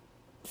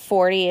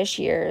 40-ish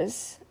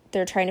years.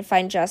 They're trying to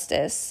find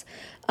justice.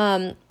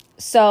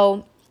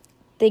 So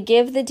they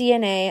give the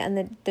DNA,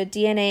 and the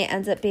DNA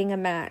ends up being a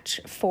match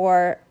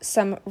for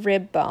some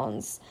rib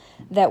bones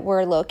that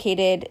were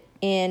located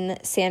in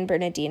San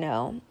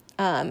Bernardino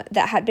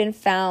that had been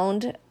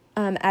found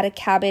at a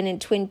cabin in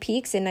Twin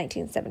Peaks in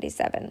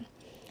 1977.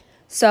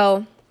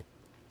 So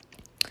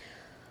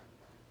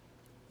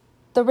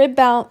the rib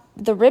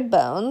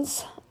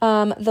bones,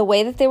 the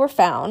way that they were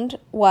found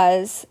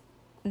was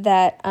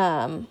that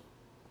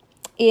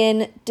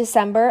in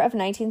December of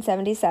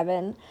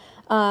 1977,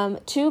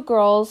 2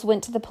 girls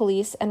went to the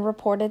police and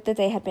reported that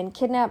they had been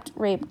kidnapped,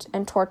 raped,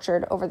 and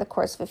tortured over the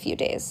course of a few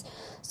days.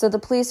 So the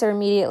police are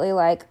immediately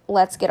like,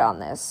 let's get on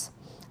this.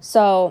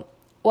 So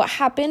what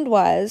happened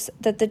was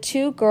that the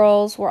two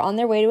girls were on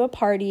their way to a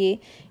party.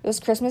 It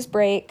was Christmas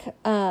break.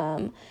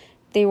 I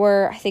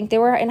think they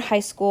were in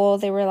high school.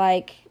 They were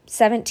like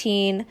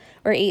 17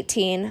 or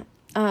 18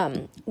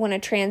 when a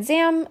Trans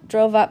Am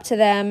drove up to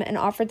them and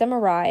offered them a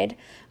ride.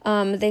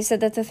 They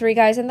said that the three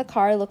guys in the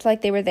car looked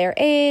like they were their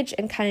age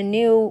and kind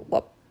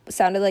of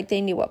sounded like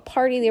they knew what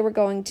party they were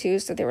going to.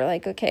 So they were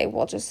like, okay,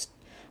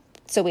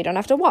 so we don't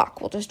have to walk.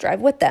 We'll just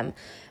drive with them.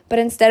 But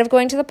instead of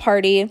going to the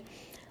party,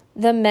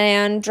 the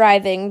man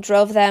driving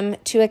drove them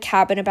to a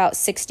cabin about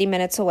 60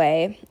 minutes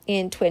away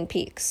in Twin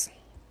Peaks.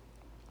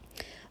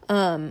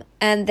 And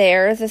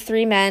there, the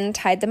three men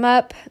tied them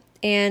up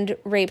and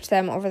raped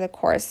them over the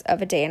course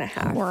of a day and a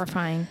half.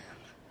 Horrifying.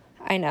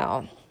 I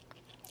know.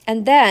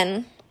 And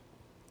then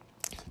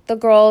the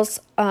girls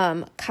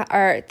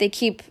they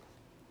keep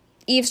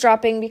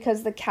eavesdropping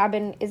because the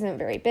cabin isn't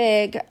very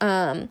big.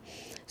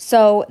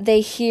 So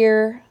they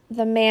hear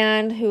the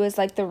man who is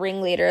like the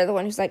ringleader, the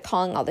one who's like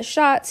calling all the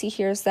shots. He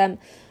hears them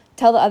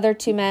tell the other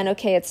two men,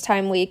 okay, it's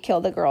time we kill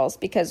the girls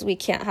because we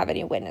can't have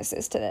any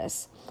witnesses to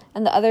this.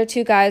 And the other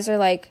two guys are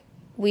like,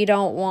 we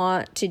don't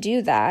want to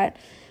do that.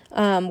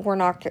 We're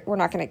not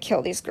going to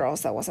kill these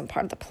girls. That wasn't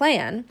part of the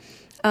plan.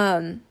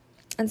 And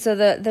so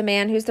the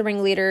man who's the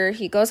ringleader,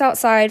 he goes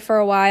outside for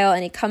a while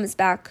and he comes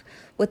back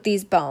with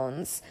these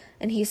bones.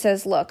 And he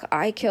says, look,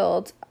 I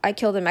killed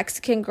a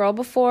Mexican girl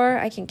before.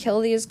 I can kill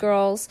these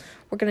girls.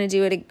 We're going to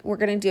do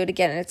it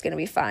again and it's going to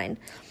be fine.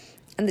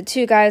 And the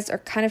two guys are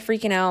kind of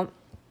freaking out.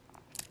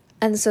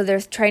 And so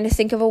they're trying to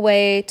think of a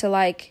way to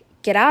like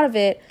get out of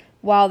it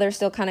while they're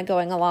still kind of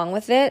going along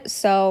with it.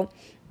 So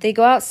they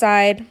go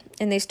outside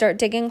and they start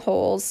digging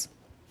holes.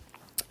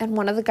 And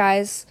one of the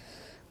guys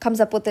comes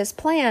up with this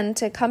plan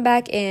to come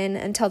back in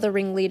and tell the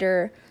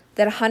ringleader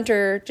that a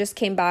hunter just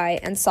came by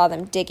and saw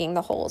them digging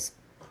the holes.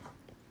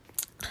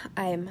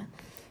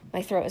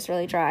 My throat is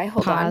really dry.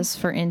 Hold on. Pause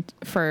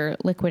for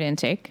liquid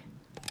intake.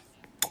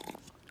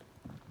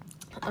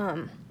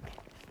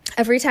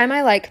 Every time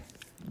I like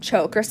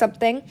choke or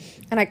something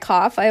and I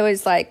cough, I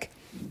always like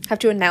have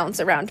to announce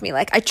around me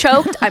like I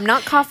choked. I'm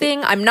not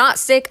coughing. I'm not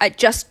sick. I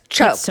just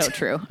choked. That's so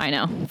true. I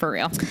know, for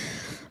real.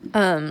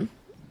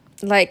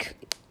 Like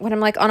when I'm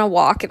like on a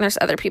walk and there's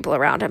other people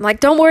around, I'm like,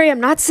 don't worry,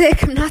 I'm not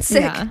sick. I'm not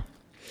sick. Yeah.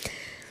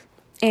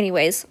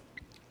 Anyways,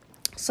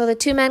 so the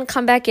two men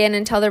come back in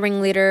and tell the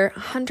ringleader,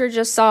 Hunter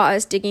just saw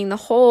us digging the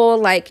hole.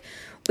 Like,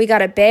 we got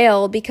to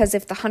bail because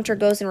if the hunter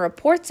goes and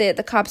reports it,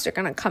 the cops are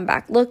going to come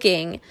back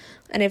looking.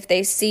 And if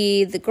they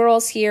see the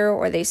girls here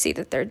or they see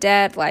that they're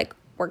dead, like,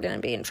 we're going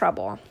to be in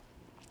trouble.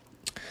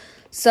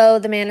 So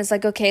the man is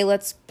like, okay,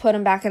 let's put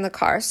them back in the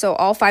car. So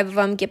all five of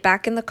them get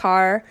back in the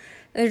car.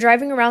 They're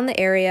driving around the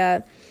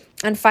area.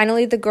 And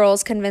finally, the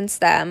girls convince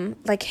them,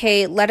 like,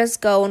 hey, let us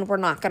go and we're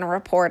not going to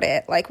report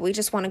it. Like, we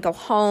just want to go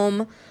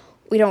home.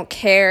 We don't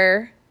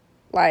care.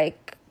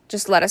 Like,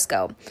 just let us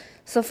go.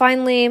 So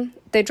finally,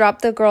 they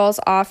drop the girls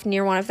off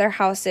near one of their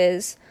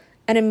houses.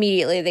 And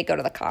immediately they go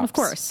to the cops. Of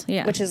course,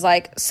 yeah. Which is,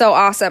 like, so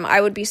awesome.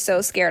 I would be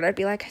so scared. I'd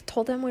be like, I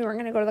told them we weren't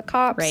going to go to the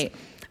cops. Right.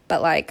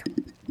 But, like,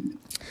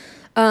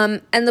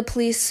 and the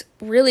police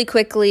really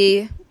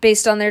quickly,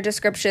 based on their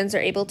descriptions, are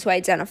able to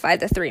identify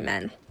the three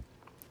men.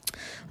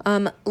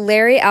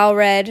 Larry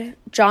Allred,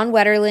 John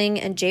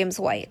Wetterling, and James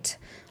White.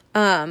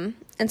 And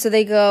so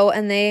they go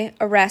and they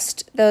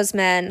arrest those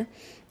men.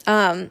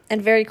 And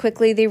very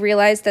quickly they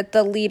realize that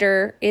the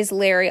leader is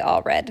Larry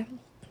Allred.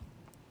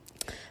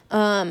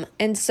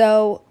 And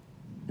so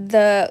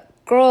the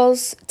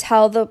girls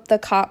tell the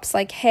cops,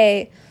 like,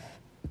 hey,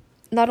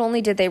 not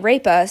only did they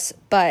rape us,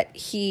 but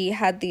he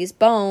had these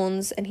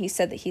bones and he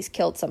said that he's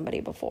killed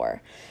somebody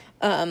before.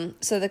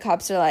 So the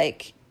cops are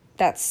like,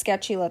 that's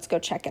sketchy. Let's go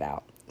check it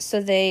out. So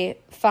they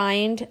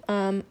find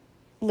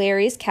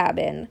Larry's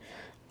cabin,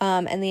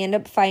 and they end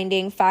up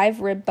finding 5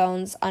 rib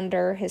bones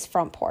under his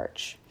front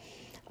porch.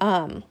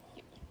 And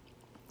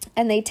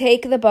they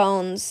take the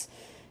bones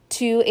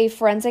to a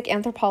forensic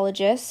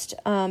anthropologist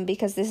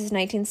because this is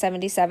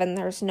 1977.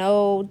 There's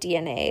no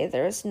DNA.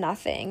 There's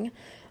nothing.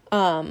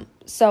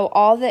 So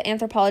all the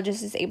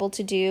anthropologist is able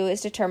to do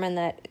is determine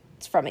that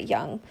it's from a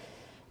young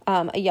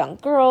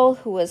girl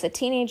who was a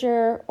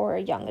teenager or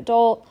a young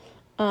adult.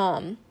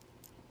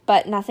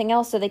 But nothing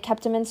else. So they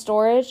kept him in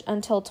storage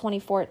until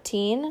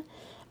 2014.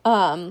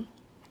 And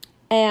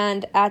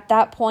at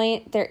that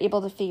point, they're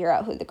able to figure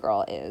out who the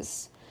girl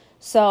is.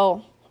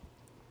 So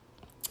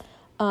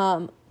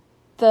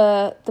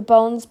the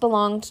bones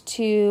belonged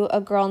to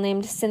a girl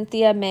named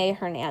Cynthia May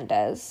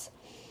Hernandez.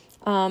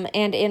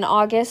 And in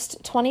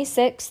August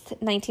 26th,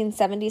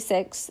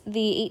 1976,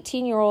 the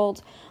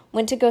 18-year-old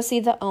went to go see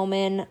The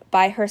Omen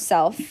by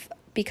herself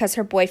because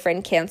her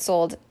boyfriend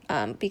canceled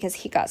because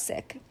he got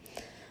sick.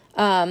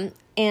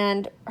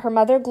 And her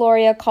mother,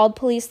 Gloria, called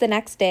police the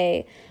next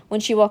day when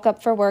she woke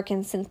up for work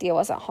and Cynthia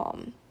wasn't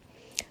home.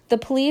 The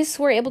police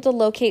were able to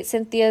locate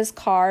Cynthia's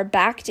car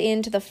backed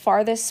into the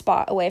farthest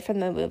spot away from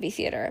the movie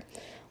theater,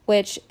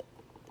 which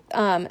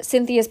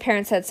Cynthia's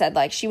parents had said,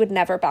 like, she would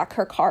never back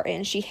her car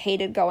in. She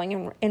hated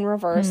going in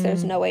reverse.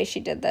 There's no way she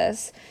did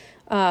this.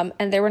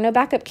 And there were no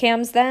backup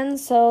cams then,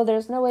 so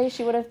there's no way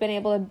she would have been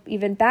able to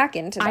even back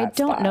into that I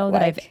don't spot. know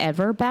that I've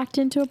ever backed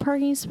into a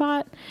parking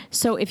spot.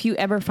 So if you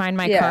ever find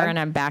my car and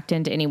I'm backed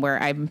into anywhere,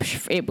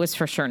 it was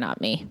for sure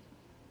not me.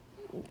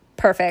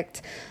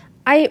 Perfect.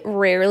 I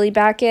rarely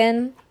back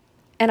in,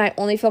 and I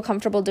only feel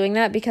comfortable doing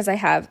that because I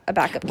have a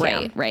backup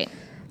cam. Right.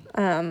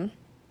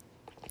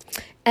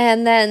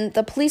 And then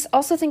the police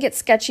also think it's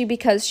sketchy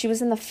because she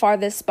was in the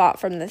farthest spot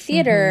from the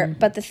theater,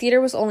 but the theater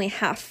was only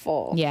half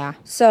full. Yeah.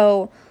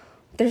 So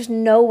there's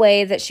no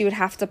way that she would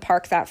have to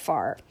park that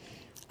far.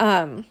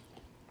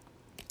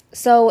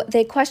 So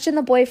they question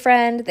the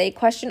boyfriend, they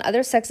question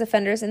other sex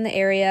offenders in the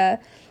area,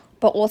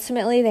 but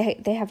ultimately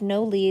they have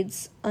no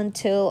leads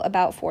until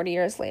about 40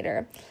 years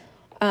later,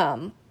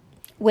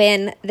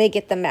 when they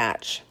get the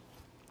match.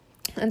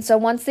 And so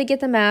once they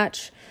get the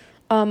match,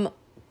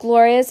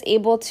 Gloria is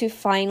able to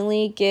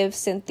finally give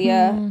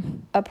Cynthia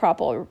a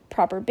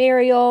proper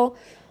burial.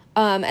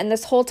 And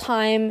this whole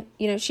time,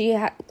 you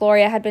know,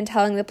 Gloria had been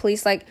telling the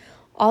police, like,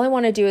 all I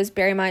want to do is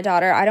bury my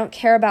daughter. I don't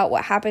care about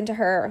what happened to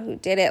her or who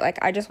did it. Like,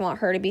 I just want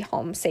her to be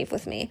home safe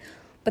with me.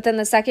 But then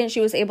the second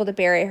she was able to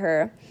bury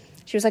her,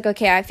 she was like,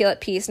 okay, I feel at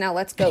peace. Now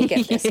let's go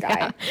get this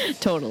guy.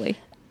 Totally.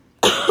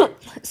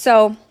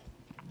 So,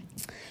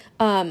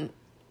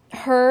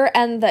 her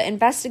and the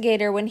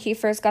investigator, when he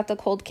first got the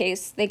cold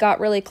case, they got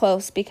really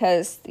close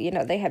because, you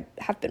know, they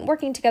have been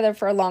working together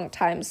for a long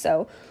time.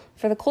 So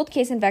for the cold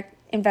case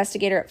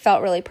investigator, it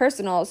felt really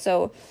personal.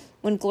 So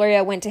when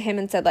Gloria went to him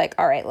and said, like,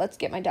 all right, let's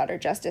get my daughter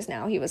justice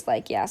now, he was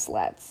like, yes,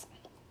 let's.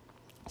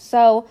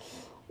 So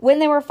when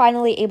they were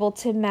finally able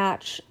to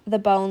match the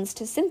bones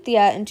to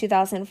Cynthia in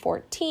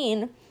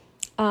 2014,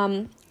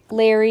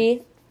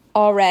 Larry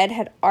Allred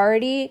had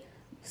already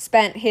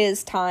spent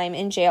his time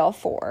in jail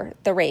for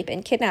the rape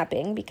and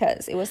kidnapping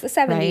because it was the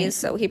 70s, right.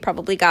 So he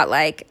probably got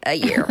like a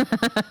year.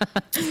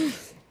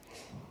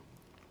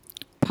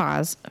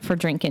 Pause for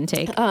drink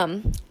intake.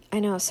 I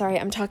know, sorry,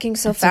 I'm talking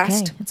so That's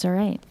fast. Okay. It's all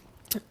right.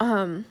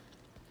 I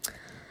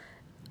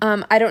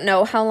don't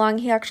know how long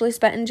he actually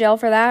spent in jail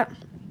for that,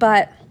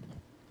 but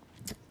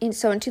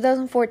so in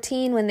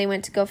 2014, when they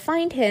went to go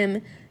find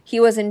him,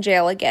 he was in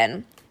jail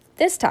again.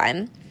 This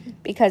time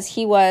because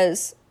he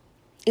was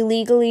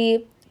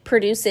illegally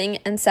producing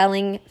and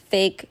selling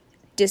fake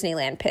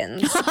Disneyland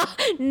pins.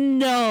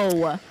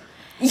 No.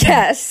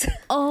 Yes.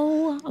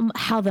 Oh,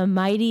 how the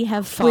mighty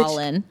have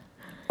fallen.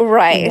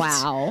 Right.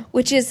 Wow.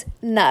 Which is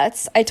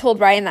nuts. I told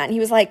Ryan that, and he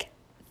was like,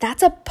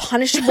 that's a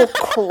punishable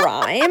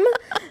crime?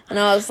 And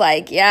I was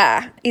like,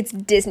 yeah, it's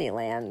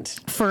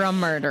Disneyland. For a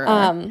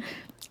murderer.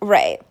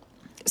 Right.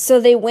 So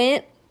they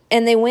went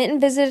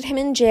and visited him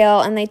in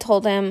jail, and they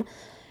told him,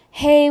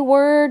 hey,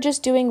 we're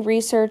just doing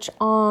research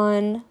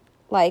on,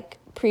 like,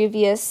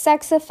 previous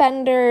sex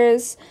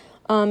offenders,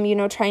 you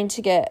know, trying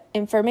to get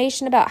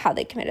information about how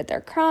they committed their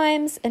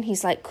crimes. And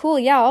he's like, cool,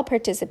 yeah, I'll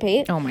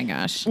participate. Oh my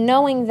gosh.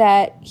 Knowing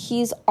that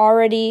he's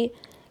already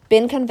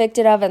been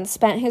convicted of and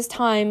spent his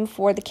time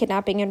for the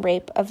kidnapping and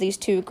rape of these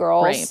two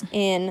girls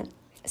in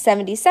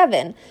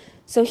 77.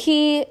 So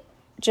he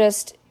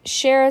just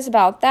shares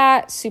about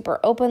that super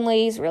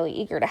openly. He's really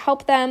eager to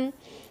help them.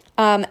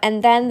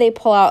 And then they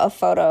pull out a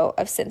photo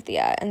of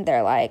Cynthia and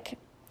they're like,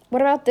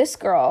 what about this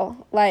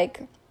girl?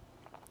 Like,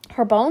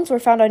 her bones were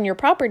found on your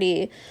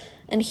property.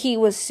 And he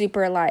was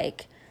super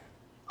like,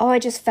 oh, I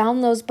just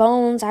found those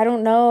bones. I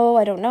don't know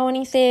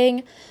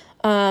anything.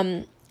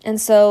 And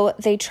so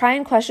they try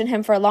and question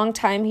him for a long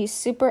time. He's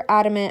super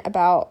adamant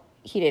about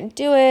he didn't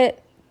do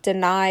it,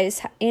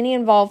 denies any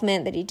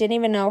involvement, that he didn't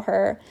even know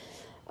her,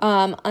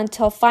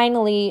 until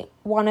finally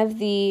one of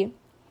the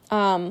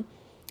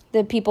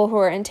people who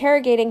were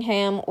interrogating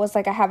him was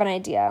like, I have an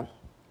idea.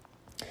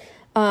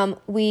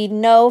 We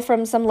know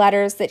from some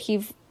letters that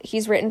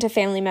he's written to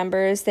family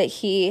members that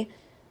he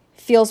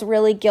feels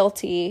really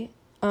guilty,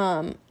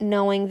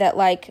 knowing that,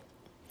 like,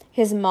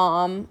 his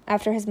mom,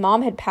 after his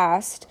mom had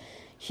passed,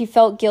 he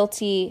felt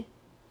guilty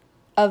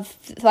of,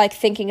 like,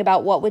 thinking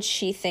about what would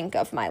she think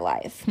of my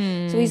life.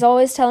 So he's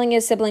always telling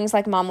his siblings,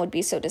 like, mom would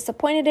be so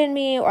disappointed in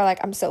me, or, like,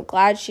 I'm so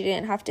glad she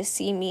didn't have to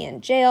see me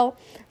in jail.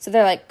 So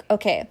they're like,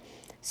 okay,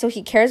 so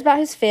he cares about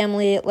his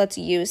family, let's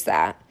use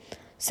that.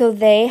 So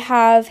they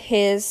have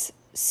his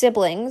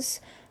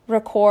siblings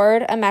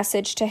record a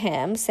message to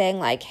him saying,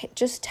 like, hey,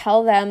 just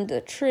tell them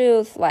the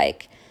truth,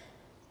 like,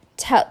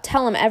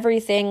 tell them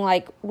everything,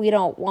 like, we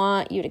don't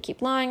want you to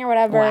keep lying or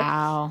whatever.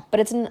 Wow. But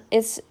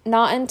it's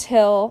not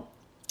until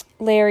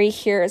Larry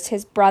hears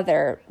his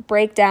brother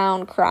break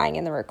down crying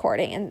in the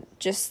recording and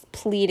just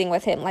pleading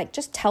with him, like,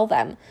 just tell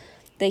them,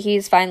 that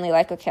he's finally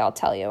like, okay, I'll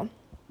tell you.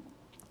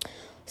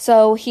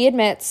 So he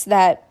admits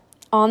that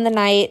on the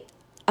night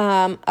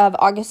of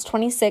August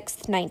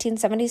 26th,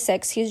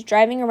 1976, he's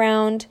driving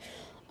around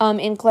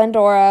in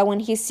Glendora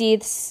when he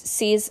sees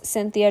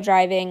Cynthia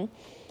driving,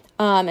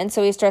 and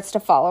so he starts to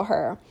follow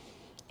her.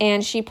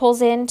 And she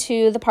pulls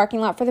into the parking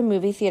lot for the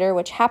movie theater,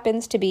 which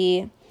happens to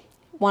be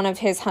one of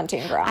his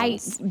hunting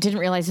grounds. I didn't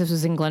realize this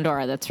was in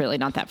Glendora. That's really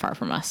not that far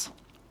from us.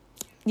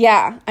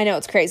 Yeah, I know,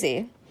 it's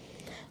crazy.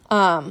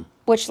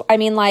 which, I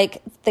mean,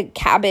 like, the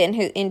cabin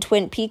in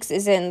Twin Peaks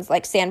is in,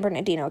 like, San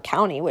Bernardino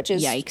County, which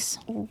is Yikes.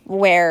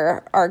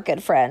 where our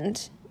good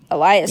friend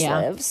Elias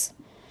lives.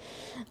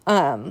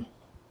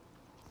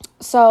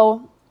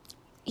 So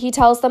he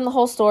tells them the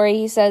whole story.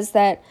 He says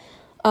that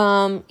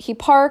he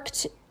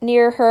parked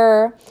near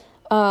her,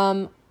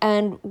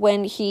 and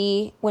when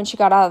she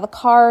got out of the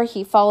car,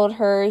 he followed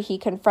her, he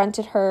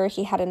confronted her,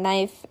 he had a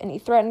knife, and he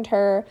threatened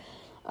her.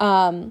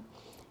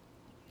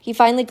 He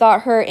finally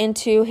got her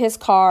into his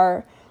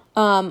car,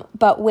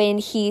 but when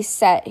he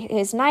set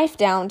his knife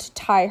down to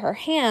tie her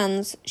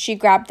hands, she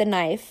grabbed the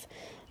knife,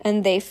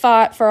 and they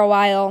fought for a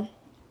while.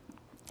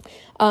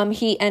 When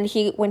he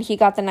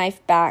got the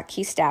knife back,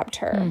 he stabbed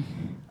her.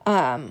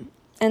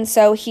 And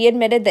so he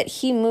admitted that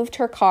he moved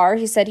her car.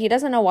 He said he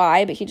doesn't know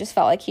why, but he just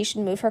felt like he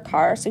should move her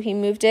car. So he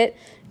moved it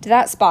to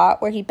that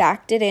spot where he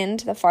backed it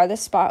into the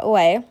farthest spot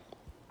away,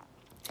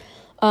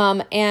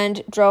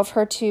 and drove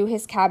her to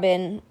his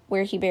cabin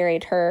where he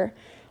buried her.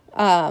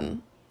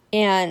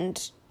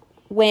 And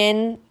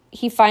when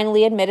he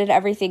finally admitted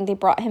everything, they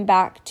brought him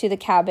back to the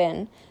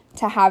cabin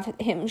to have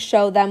him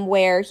show them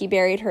where he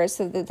buried her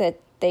so that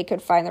they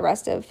could find the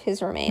rest of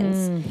his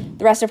remains,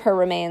 the rest of her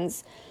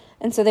remains.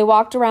 And so they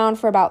walked around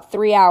for about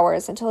 3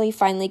 hours until he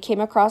finally came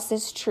across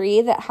this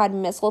tree that had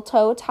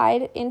mistletoe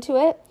tied into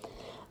it.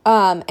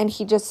 And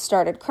he just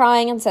started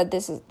crying and said,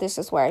 this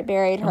is where I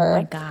buried her. Oh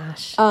my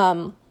gosh.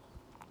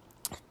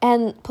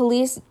 And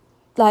police,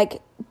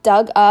 like,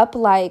 dug up,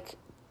 like,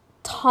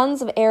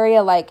 tons of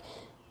area, like,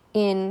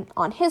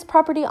 on his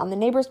property, on the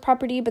neighbor's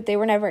property, but they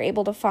were never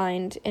able to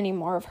find any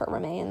more of her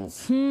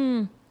remains.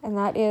 And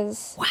that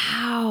is...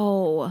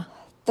 Wow.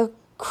 The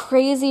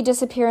crazy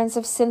disappearance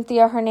of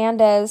Cynthia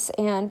Hernandez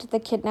and the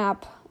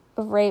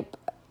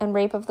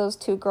rape of those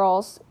 2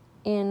 girls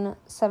in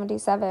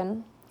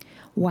 1977.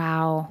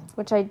 Wow.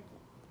 Which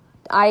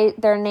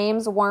their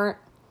names weren't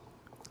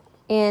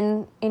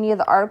in any of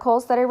the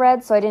articles that I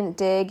read, so I didn't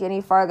dig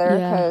any farther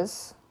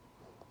because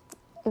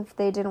if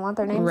they didn't want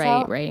their names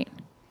out. Right.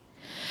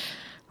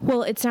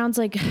 Well, it sounds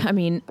like, I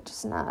mean,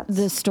 just nuts.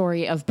 The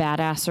story of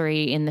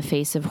badassery in the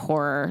face of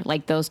horror,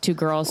 like those 2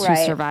 girls who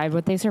survived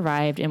what they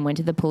survived and went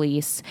to the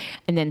police,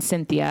 and then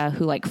Cynthia,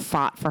 who, like,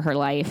 fought for her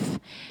life.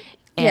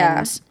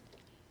 And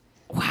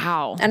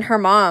wow. And her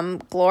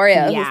mom,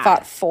 Gloria, who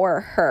fought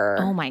for her.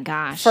 Oh my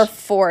gosh. For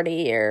 40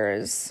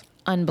 years.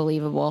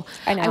 Unbelievable.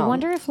 I know. I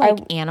wonder if,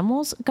 like,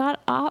 animals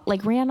got off,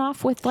 like, ran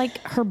off with, like,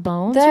 her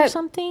bones or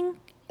something.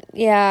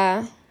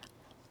 Yeah.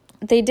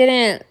 They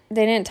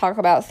didn't talk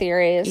about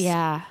theories.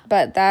 Yeah.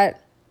 But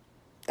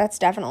that's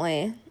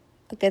definitely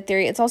a good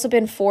theory. It's also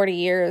been 40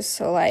 years,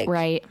 so, like,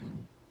 right.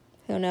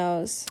 Who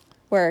knows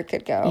where it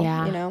could go,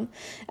 yeah. You know?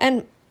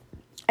 And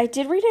I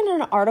did read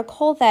in an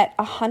article that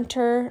a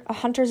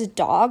hunter's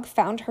dog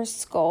found her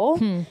skull,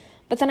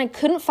 but then I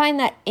couldn't find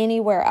that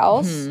anywhere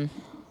else.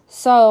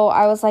 So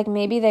I was like,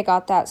 maybe they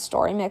got that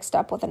story mixed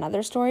up with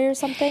another story or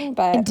something,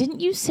 but... And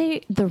didn't you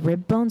say the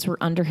rib bones were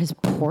under his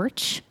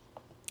porch?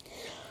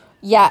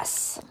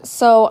 Yes.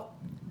 So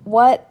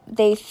what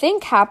they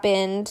think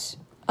happened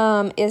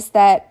is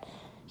that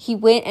he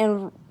went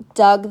and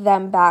dug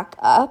them back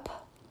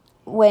up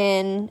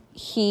when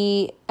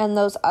he and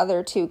those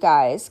other 2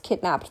 guys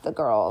kidnapped the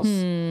girls.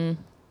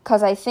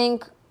 Because I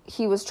think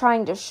he was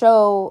trying to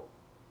show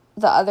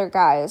the other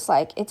guys,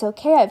 like, it's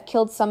okay, I've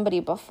killed somebody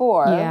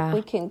before. Yeah.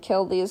 We can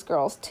kill these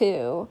girls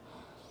too.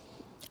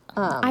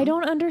 I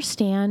don't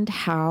understand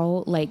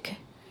how, like...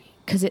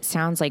 Because it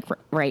sounds like,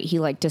 right, he,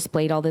 like,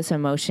 displayed all this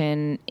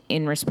emotion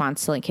in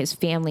response to, like, his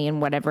family and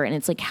whatever. And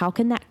it's like, how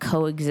can that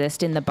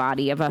coexist in the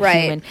body of a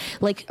human,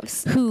 like,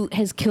 who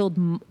has killed,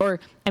 or,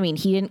 I mean,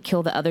 he didn't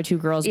kill the other 2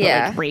 girls, but,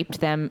 like, raped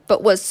them.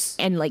 But was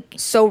and like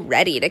so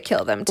ready to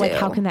kill them, too. Like,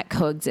 how can that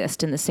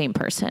coexist in the same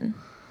person?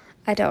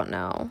 I don't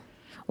know.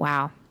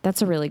 Wow.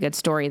 That's a really good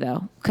story,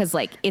 though. Because,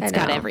 like, it's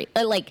got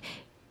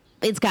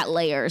it's got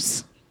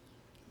layers.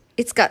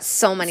 It's got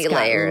so many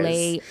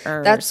layers.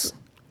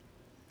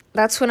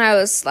 That's when I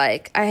was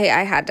like, I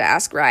had to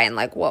ask Ryan,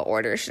 like, what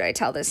order should I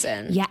tell this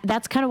in? Yeah,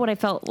 that's kind of what I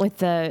felt with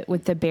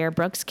the Bear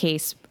Brooks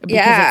case,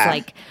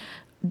 because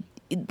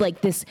it's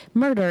like this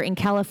murder in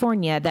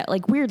California that,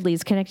 like, weirdly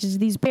is connected to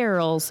these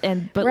barrels,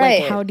 but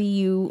like, how do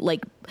you,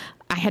 like,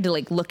 I had to,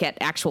 like, look at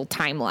actual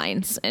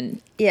timelines,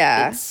 and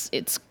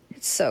it's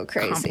so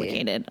crazy,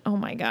 complicated. Oh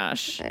my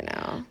gosh, I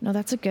know. No,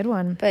 that's a good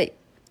one. But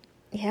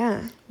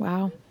yeah,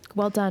 wow,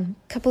 well done.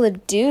 Couple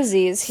of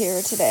doozies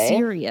here today.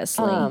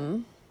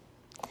 Seriously.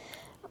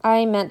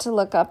 I meant to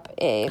look up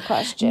a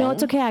question. No,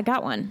 it's okay. I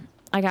got one.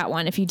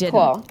 If you didn't.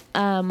 Cool.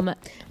 I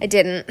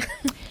didn't.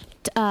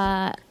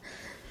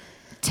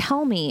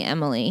 Tell me,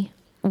 Emily,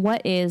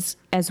 what is,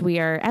 as we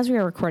are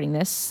recording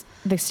this,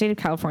 the state of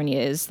California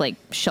is, like,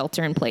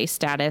 shelter in place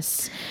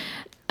status.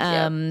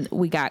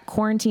 We got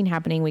quarantine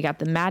happening. We got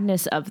the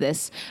madness of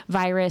this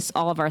virus.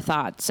 All of our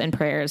thoughts and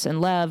prayers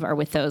and love are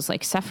with those,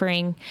 like,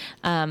 suffering.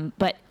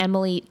 But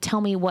Emily, tell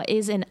me, what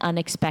is an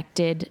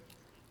unexpected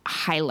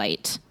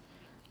highlight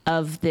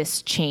of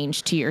this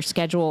change to your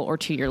schedule or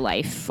to your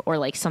life, or,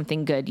 like,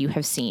 something good you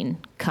have seen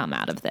come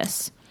out of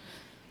this?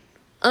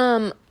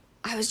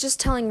 I was just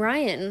telling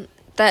Ryan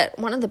that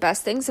one of the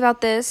best things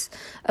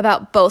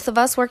about both of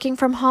us working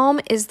from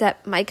home, is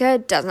that Micah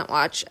doesn't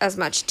watch as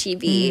much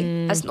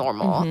TV as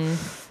normal.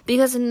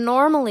 Because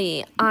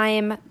normally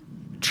I'm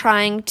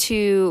trying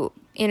to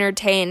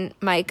entertain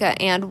Micah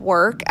and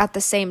work at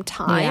the same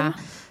time. Yeah.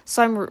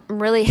 So I'm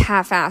really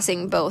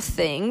half-assing both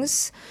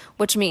things,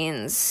 which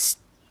means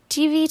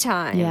TV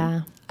time.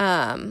 Yeah.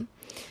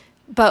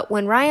 But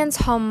when Ryan's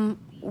home,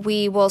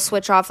 we will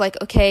switch off,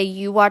 like, okay,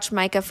 you watch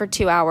Micah for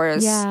 2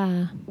 hours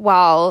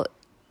while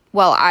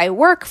I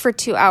work for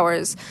 2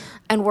 hours,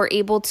 and we're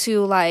able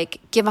to, like,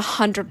 give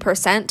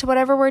 100% to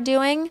whatever we're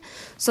doing.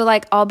 So,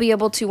 like, I'll be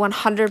able to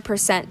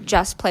 100%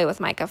 just play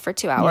with Micah for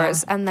 2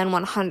 hours and then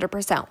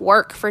 100%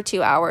 work for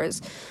 2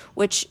 hours,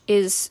 which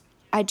is,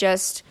 I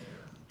just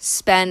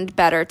spend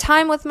better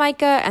time with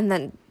Micah and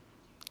then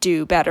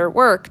do better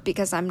work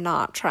because I'm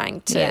not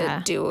trying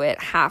to do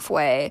it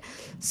halfway.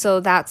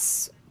 So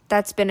that's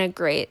been a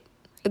great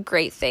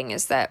thing,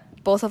 is that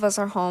both of us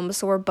are home,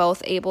 so we're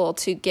both able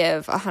to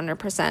give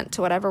 100%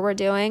 to whatever we're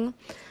doing,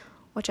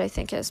 which I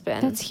think has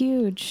been That's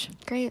huge.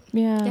 great.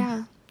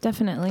 Yeah.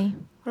 Definitely.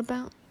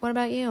 What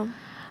about you?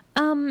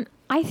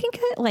 I think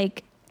that,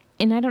 like,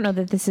 and I don't know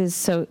that this is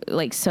so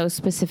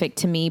specific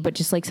to me, but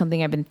just like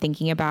something I've been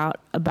thinking about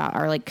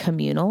our like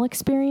communal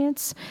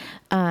experience,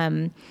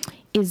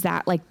 is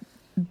that like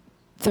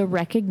the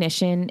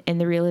recognition and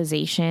the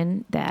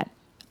realization that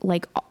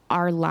like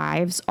our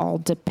lives all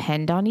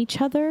depend on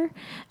each other,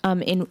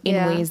 in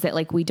ways that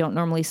like we don't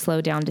normally slow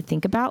down to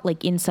think about,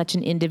 like in such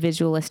an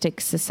individualistic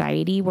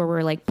society where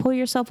we're like, pull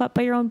yourself up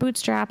by your own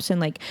bootstraps,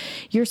 and like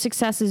your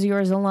success is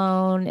yours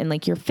alone, and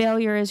like your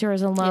failure is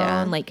yours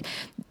alone. Like,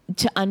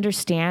 to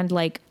understand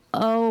like,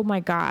 oh my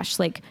gosh,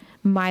 like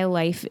my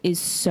life is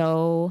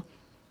so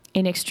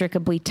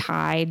inextricably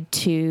tied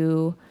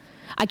to,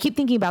 I keep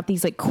thinking about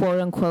these like quote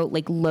unquote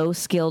like low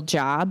skill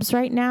jobs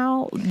right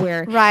now,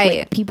 where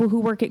like, people who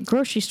work at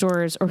grocery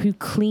stores or who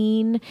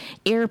clean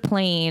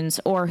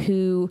airplanes or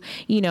who,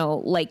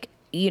 like,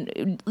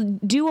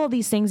 do all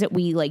these things that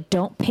we like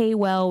don't pay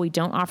well. We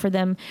don't offer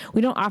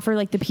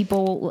like the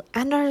people,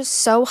 and are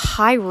so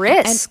high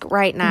risk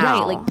right now.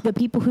 Right. Like the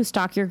people who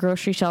stock your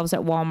grocery shelves at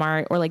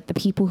Walmart, or like the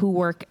people who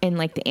work in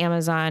like the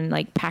Amazon,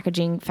 like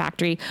packaging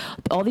factory,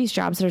 all these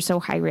jobs that are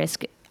so high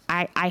risk.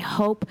 I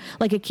hope,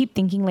 like I keep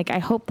thinking, like I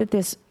hope that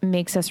this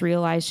makes us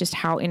realize just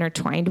how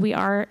intertwined we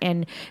are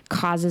and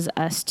causes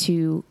us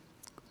to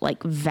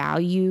like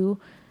value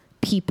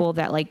people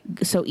that like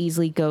so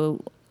easily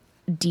go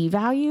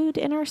devalued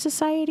in our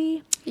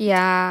society.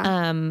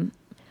 Yeah.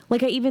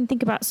 Like I even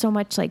think about so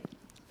much like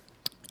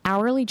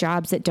hourly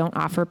jobs that don't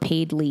offer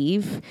paid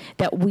leave,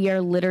 that we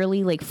are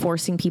literally like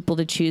forcing people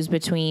to choose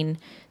between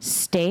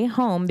stay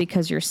home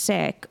because you're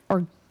sick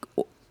or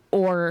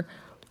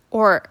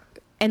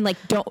and like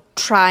don't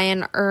try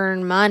and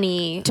earn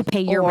money to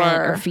pay your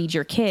rent or feed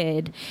your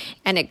kid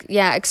and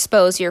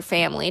expose your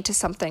family to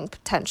something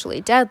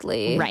potentially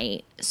deadly.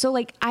 Right. So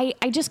like I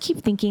just keep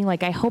thinking,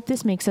 like I hope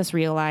this makes us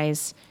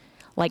realize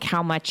like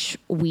how much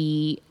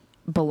we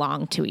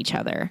belong to each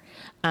other,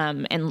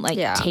 and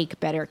like take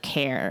better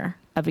care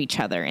of each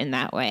other in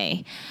that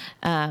way.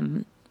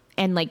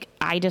 And like,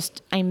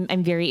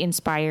 I'm very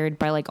inspired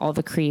by like all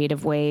the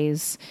creative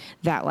ways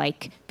that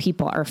like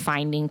people are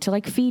finding to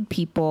like feed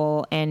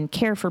people and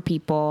care for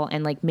people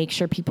and like make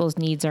sure people's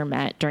needs are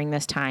met during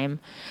this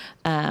time.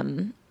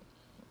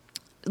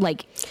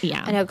 Like,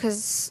 yeah, I know,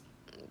 'cause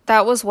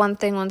that was one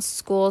thing when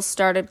schools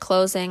started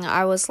closing.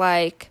 I was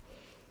like,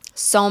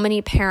 so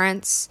many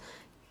parents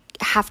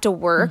have to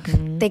work.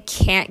 They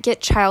can't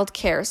get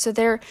childcare. So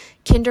their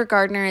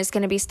kindergartner is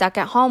going to be stuck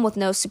at home with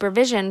no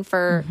supervision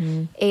for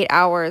 8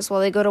 hours while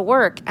they go to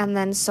work. And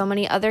then so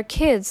many other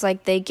kids,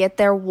 like they get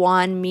their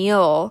one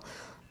meal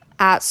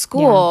at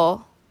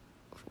school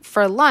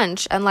for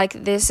lunch. And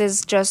like, this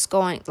is just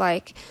going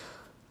to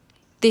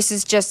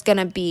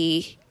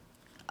be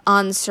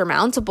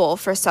unsurmountable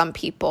for some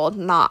people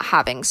not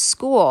having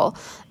school.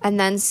 And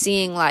then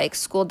seeing like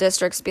school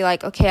districts be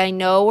like, okay, I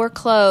know we're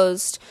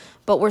closed,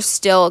 but we're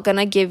still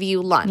gonna give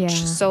you lunch.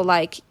 So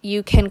like,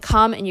 you can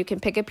come and you can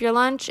pick up your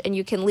lunch and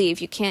you can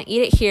leave. You can't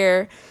eat it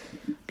here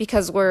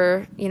because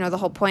we're, the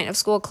whole point of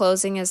school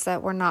closing is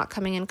that we're not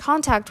coming in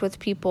contact with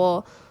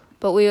people,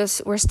 but we're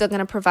still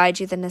gonna provide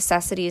you the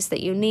necessities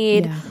that you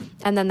need.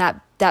 And then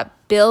that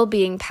bill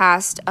being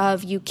passed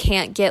of you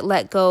can't get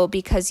let go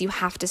because you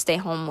have to stay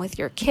home with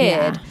your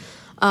kid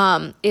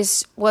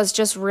was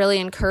just really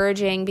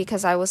encouraging,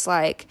 because I was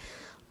like,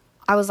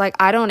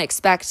 I don't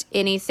expect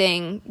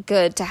anything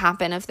good to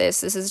happen if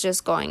this is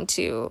just going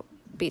to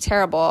be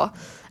terrible.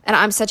 And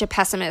I'm such a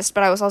pessimist,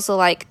 but I was also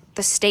like,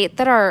 the state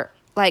that our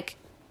like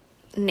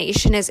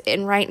nation is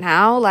in right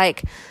now,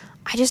 like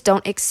I just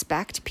don't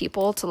expect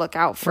people to look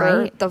out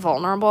for the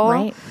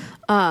vulnerable.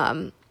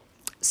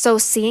 So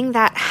seeing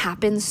that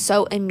happen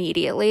so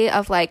immediately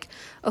of like,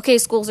 okay,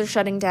 schools are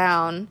shutting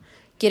down,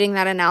 getting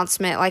that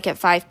announcement like at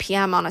 5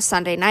 p.m. on a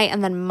Sunday night,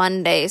 and then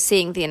Monday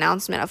seeing the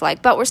announcement of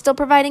like, but we're still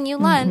providing you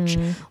lunch,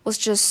 was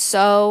just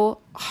so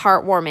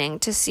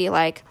heartwarming to see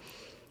like,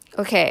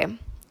 okay,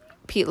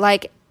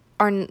 like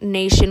our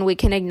nation, we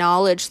can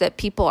acknowledge that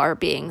people are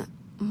being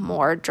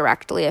more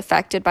directly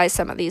affected by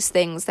some of these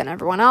things than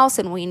everyone else,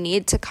 and we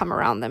need to come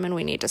around them and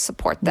we need to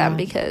support them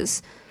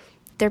because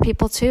they're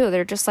people too.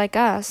 They're just like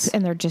us,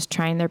 and they're just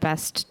trying their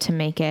best to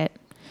make it.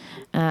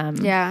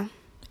 Yeah.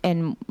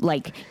 And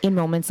like in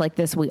moments like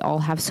this, we all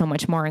have so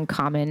much more in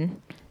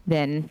common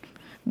than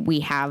we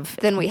have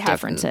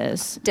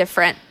differences.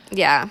 Different.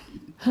 Yeah.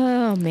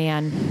 Oh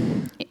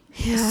man.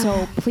 Yeah.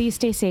 So please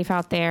stay safe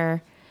out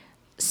there.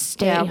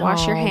 Stay home.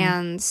 Wash your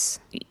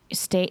hands.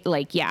 Stay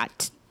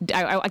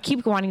I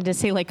keep wanting to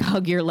say like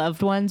hug your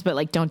loved ones, but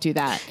like don't do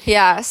that.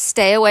 Yeah.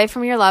 Stay away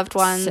from your loved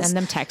ones. Send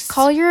them texts.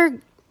 Call your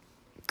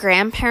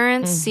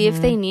grandparents, see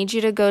if they need you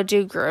to go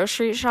do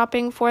grocery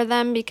shopping for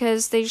them,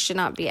 because they should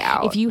not be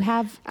out. If you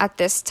have at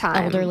this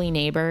time elderly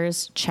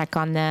neighbors, check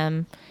on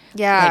them.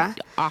 Yeah. Like,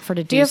 offer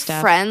to do you have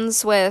stuff.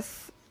 Friends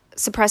with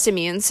suppressed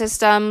immune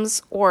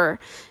systems, or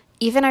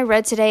even I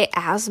read today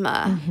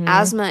asthma.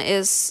 Asthma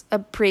is a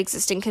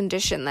pre-existing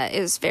condition that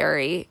is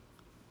very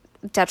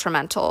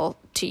detrimental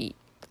to,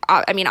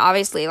 I mean,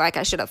 obviously, like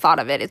I should have thought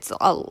of it. It's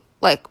a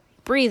like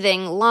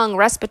breathing, lung,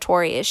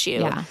 respiratory issue.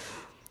 Yeah.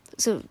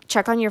 So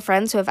check on your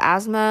friends who have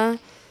asthma.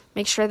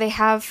 Make sure they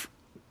have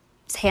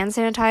hand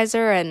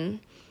sanitizer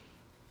and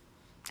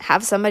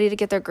have somebody to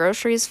get their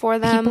groceries for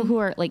them. People who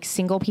are like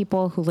single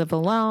people who live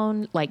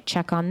alone, like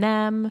check on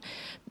them.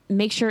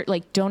 Make sure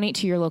like donate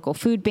to your local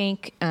food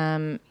bank.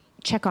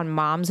 Check on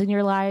moms in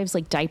your lives.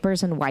 Like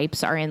diapers and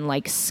wipes are in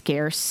like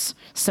scarce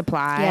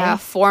supply. Yeah,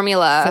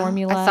 formula.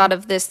 Formula. I thought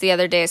of this the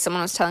other day.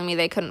 Someone was telling me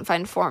they couldn't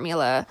find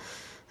formula.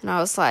 And I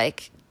was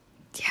like,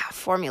 yeah,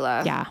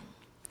 formula.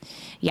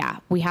 Yeah,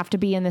 we have to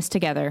be in this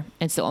together.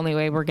 It's the only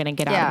way we're going to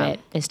get out of it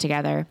is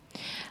together.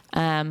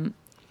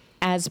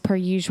 As per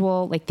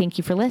usual, like, thank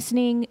you for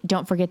listening.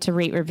 Don't forget to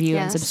rate, review,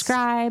 and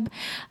subscribe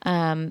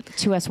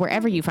to us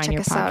wherever you find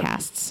your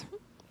podcasts.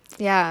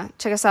 Yeah,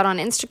 check us out on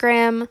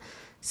Instagram.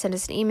 Send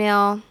us an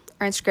email.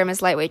 Our Instagram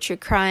is Lightweight True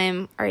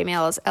Crime. Our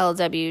email is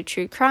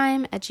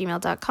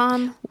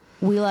lwtruecrime@gmail.com.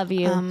 We love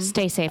you.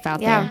 Stay safe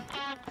out there.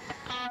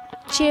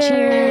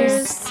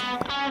 Cheers.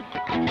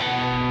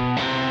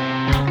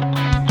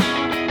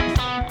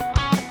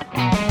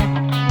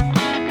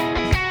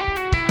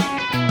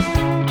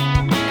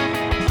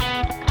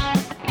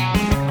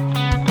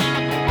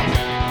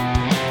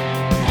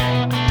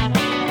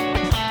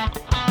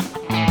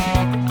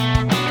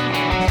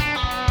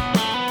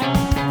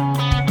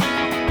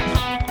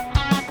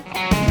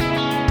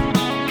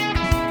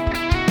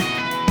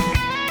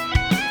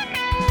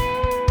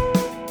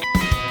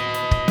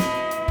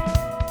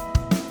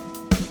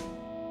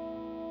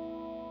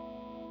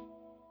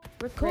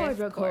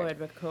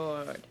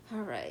 Record.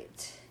 All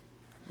right.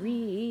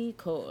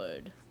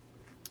 Record.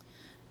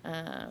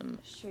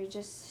 Should we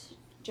just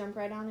jump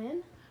right on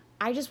in?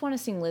 I just want to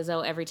sing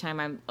Lizzo every time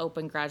I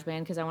open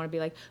GarageBand because I want to be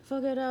like,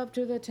 fuck it up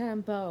to the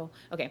tempo.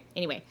 Okay,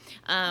 anyway.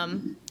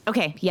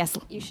 Okay, yes,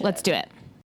 let's do it.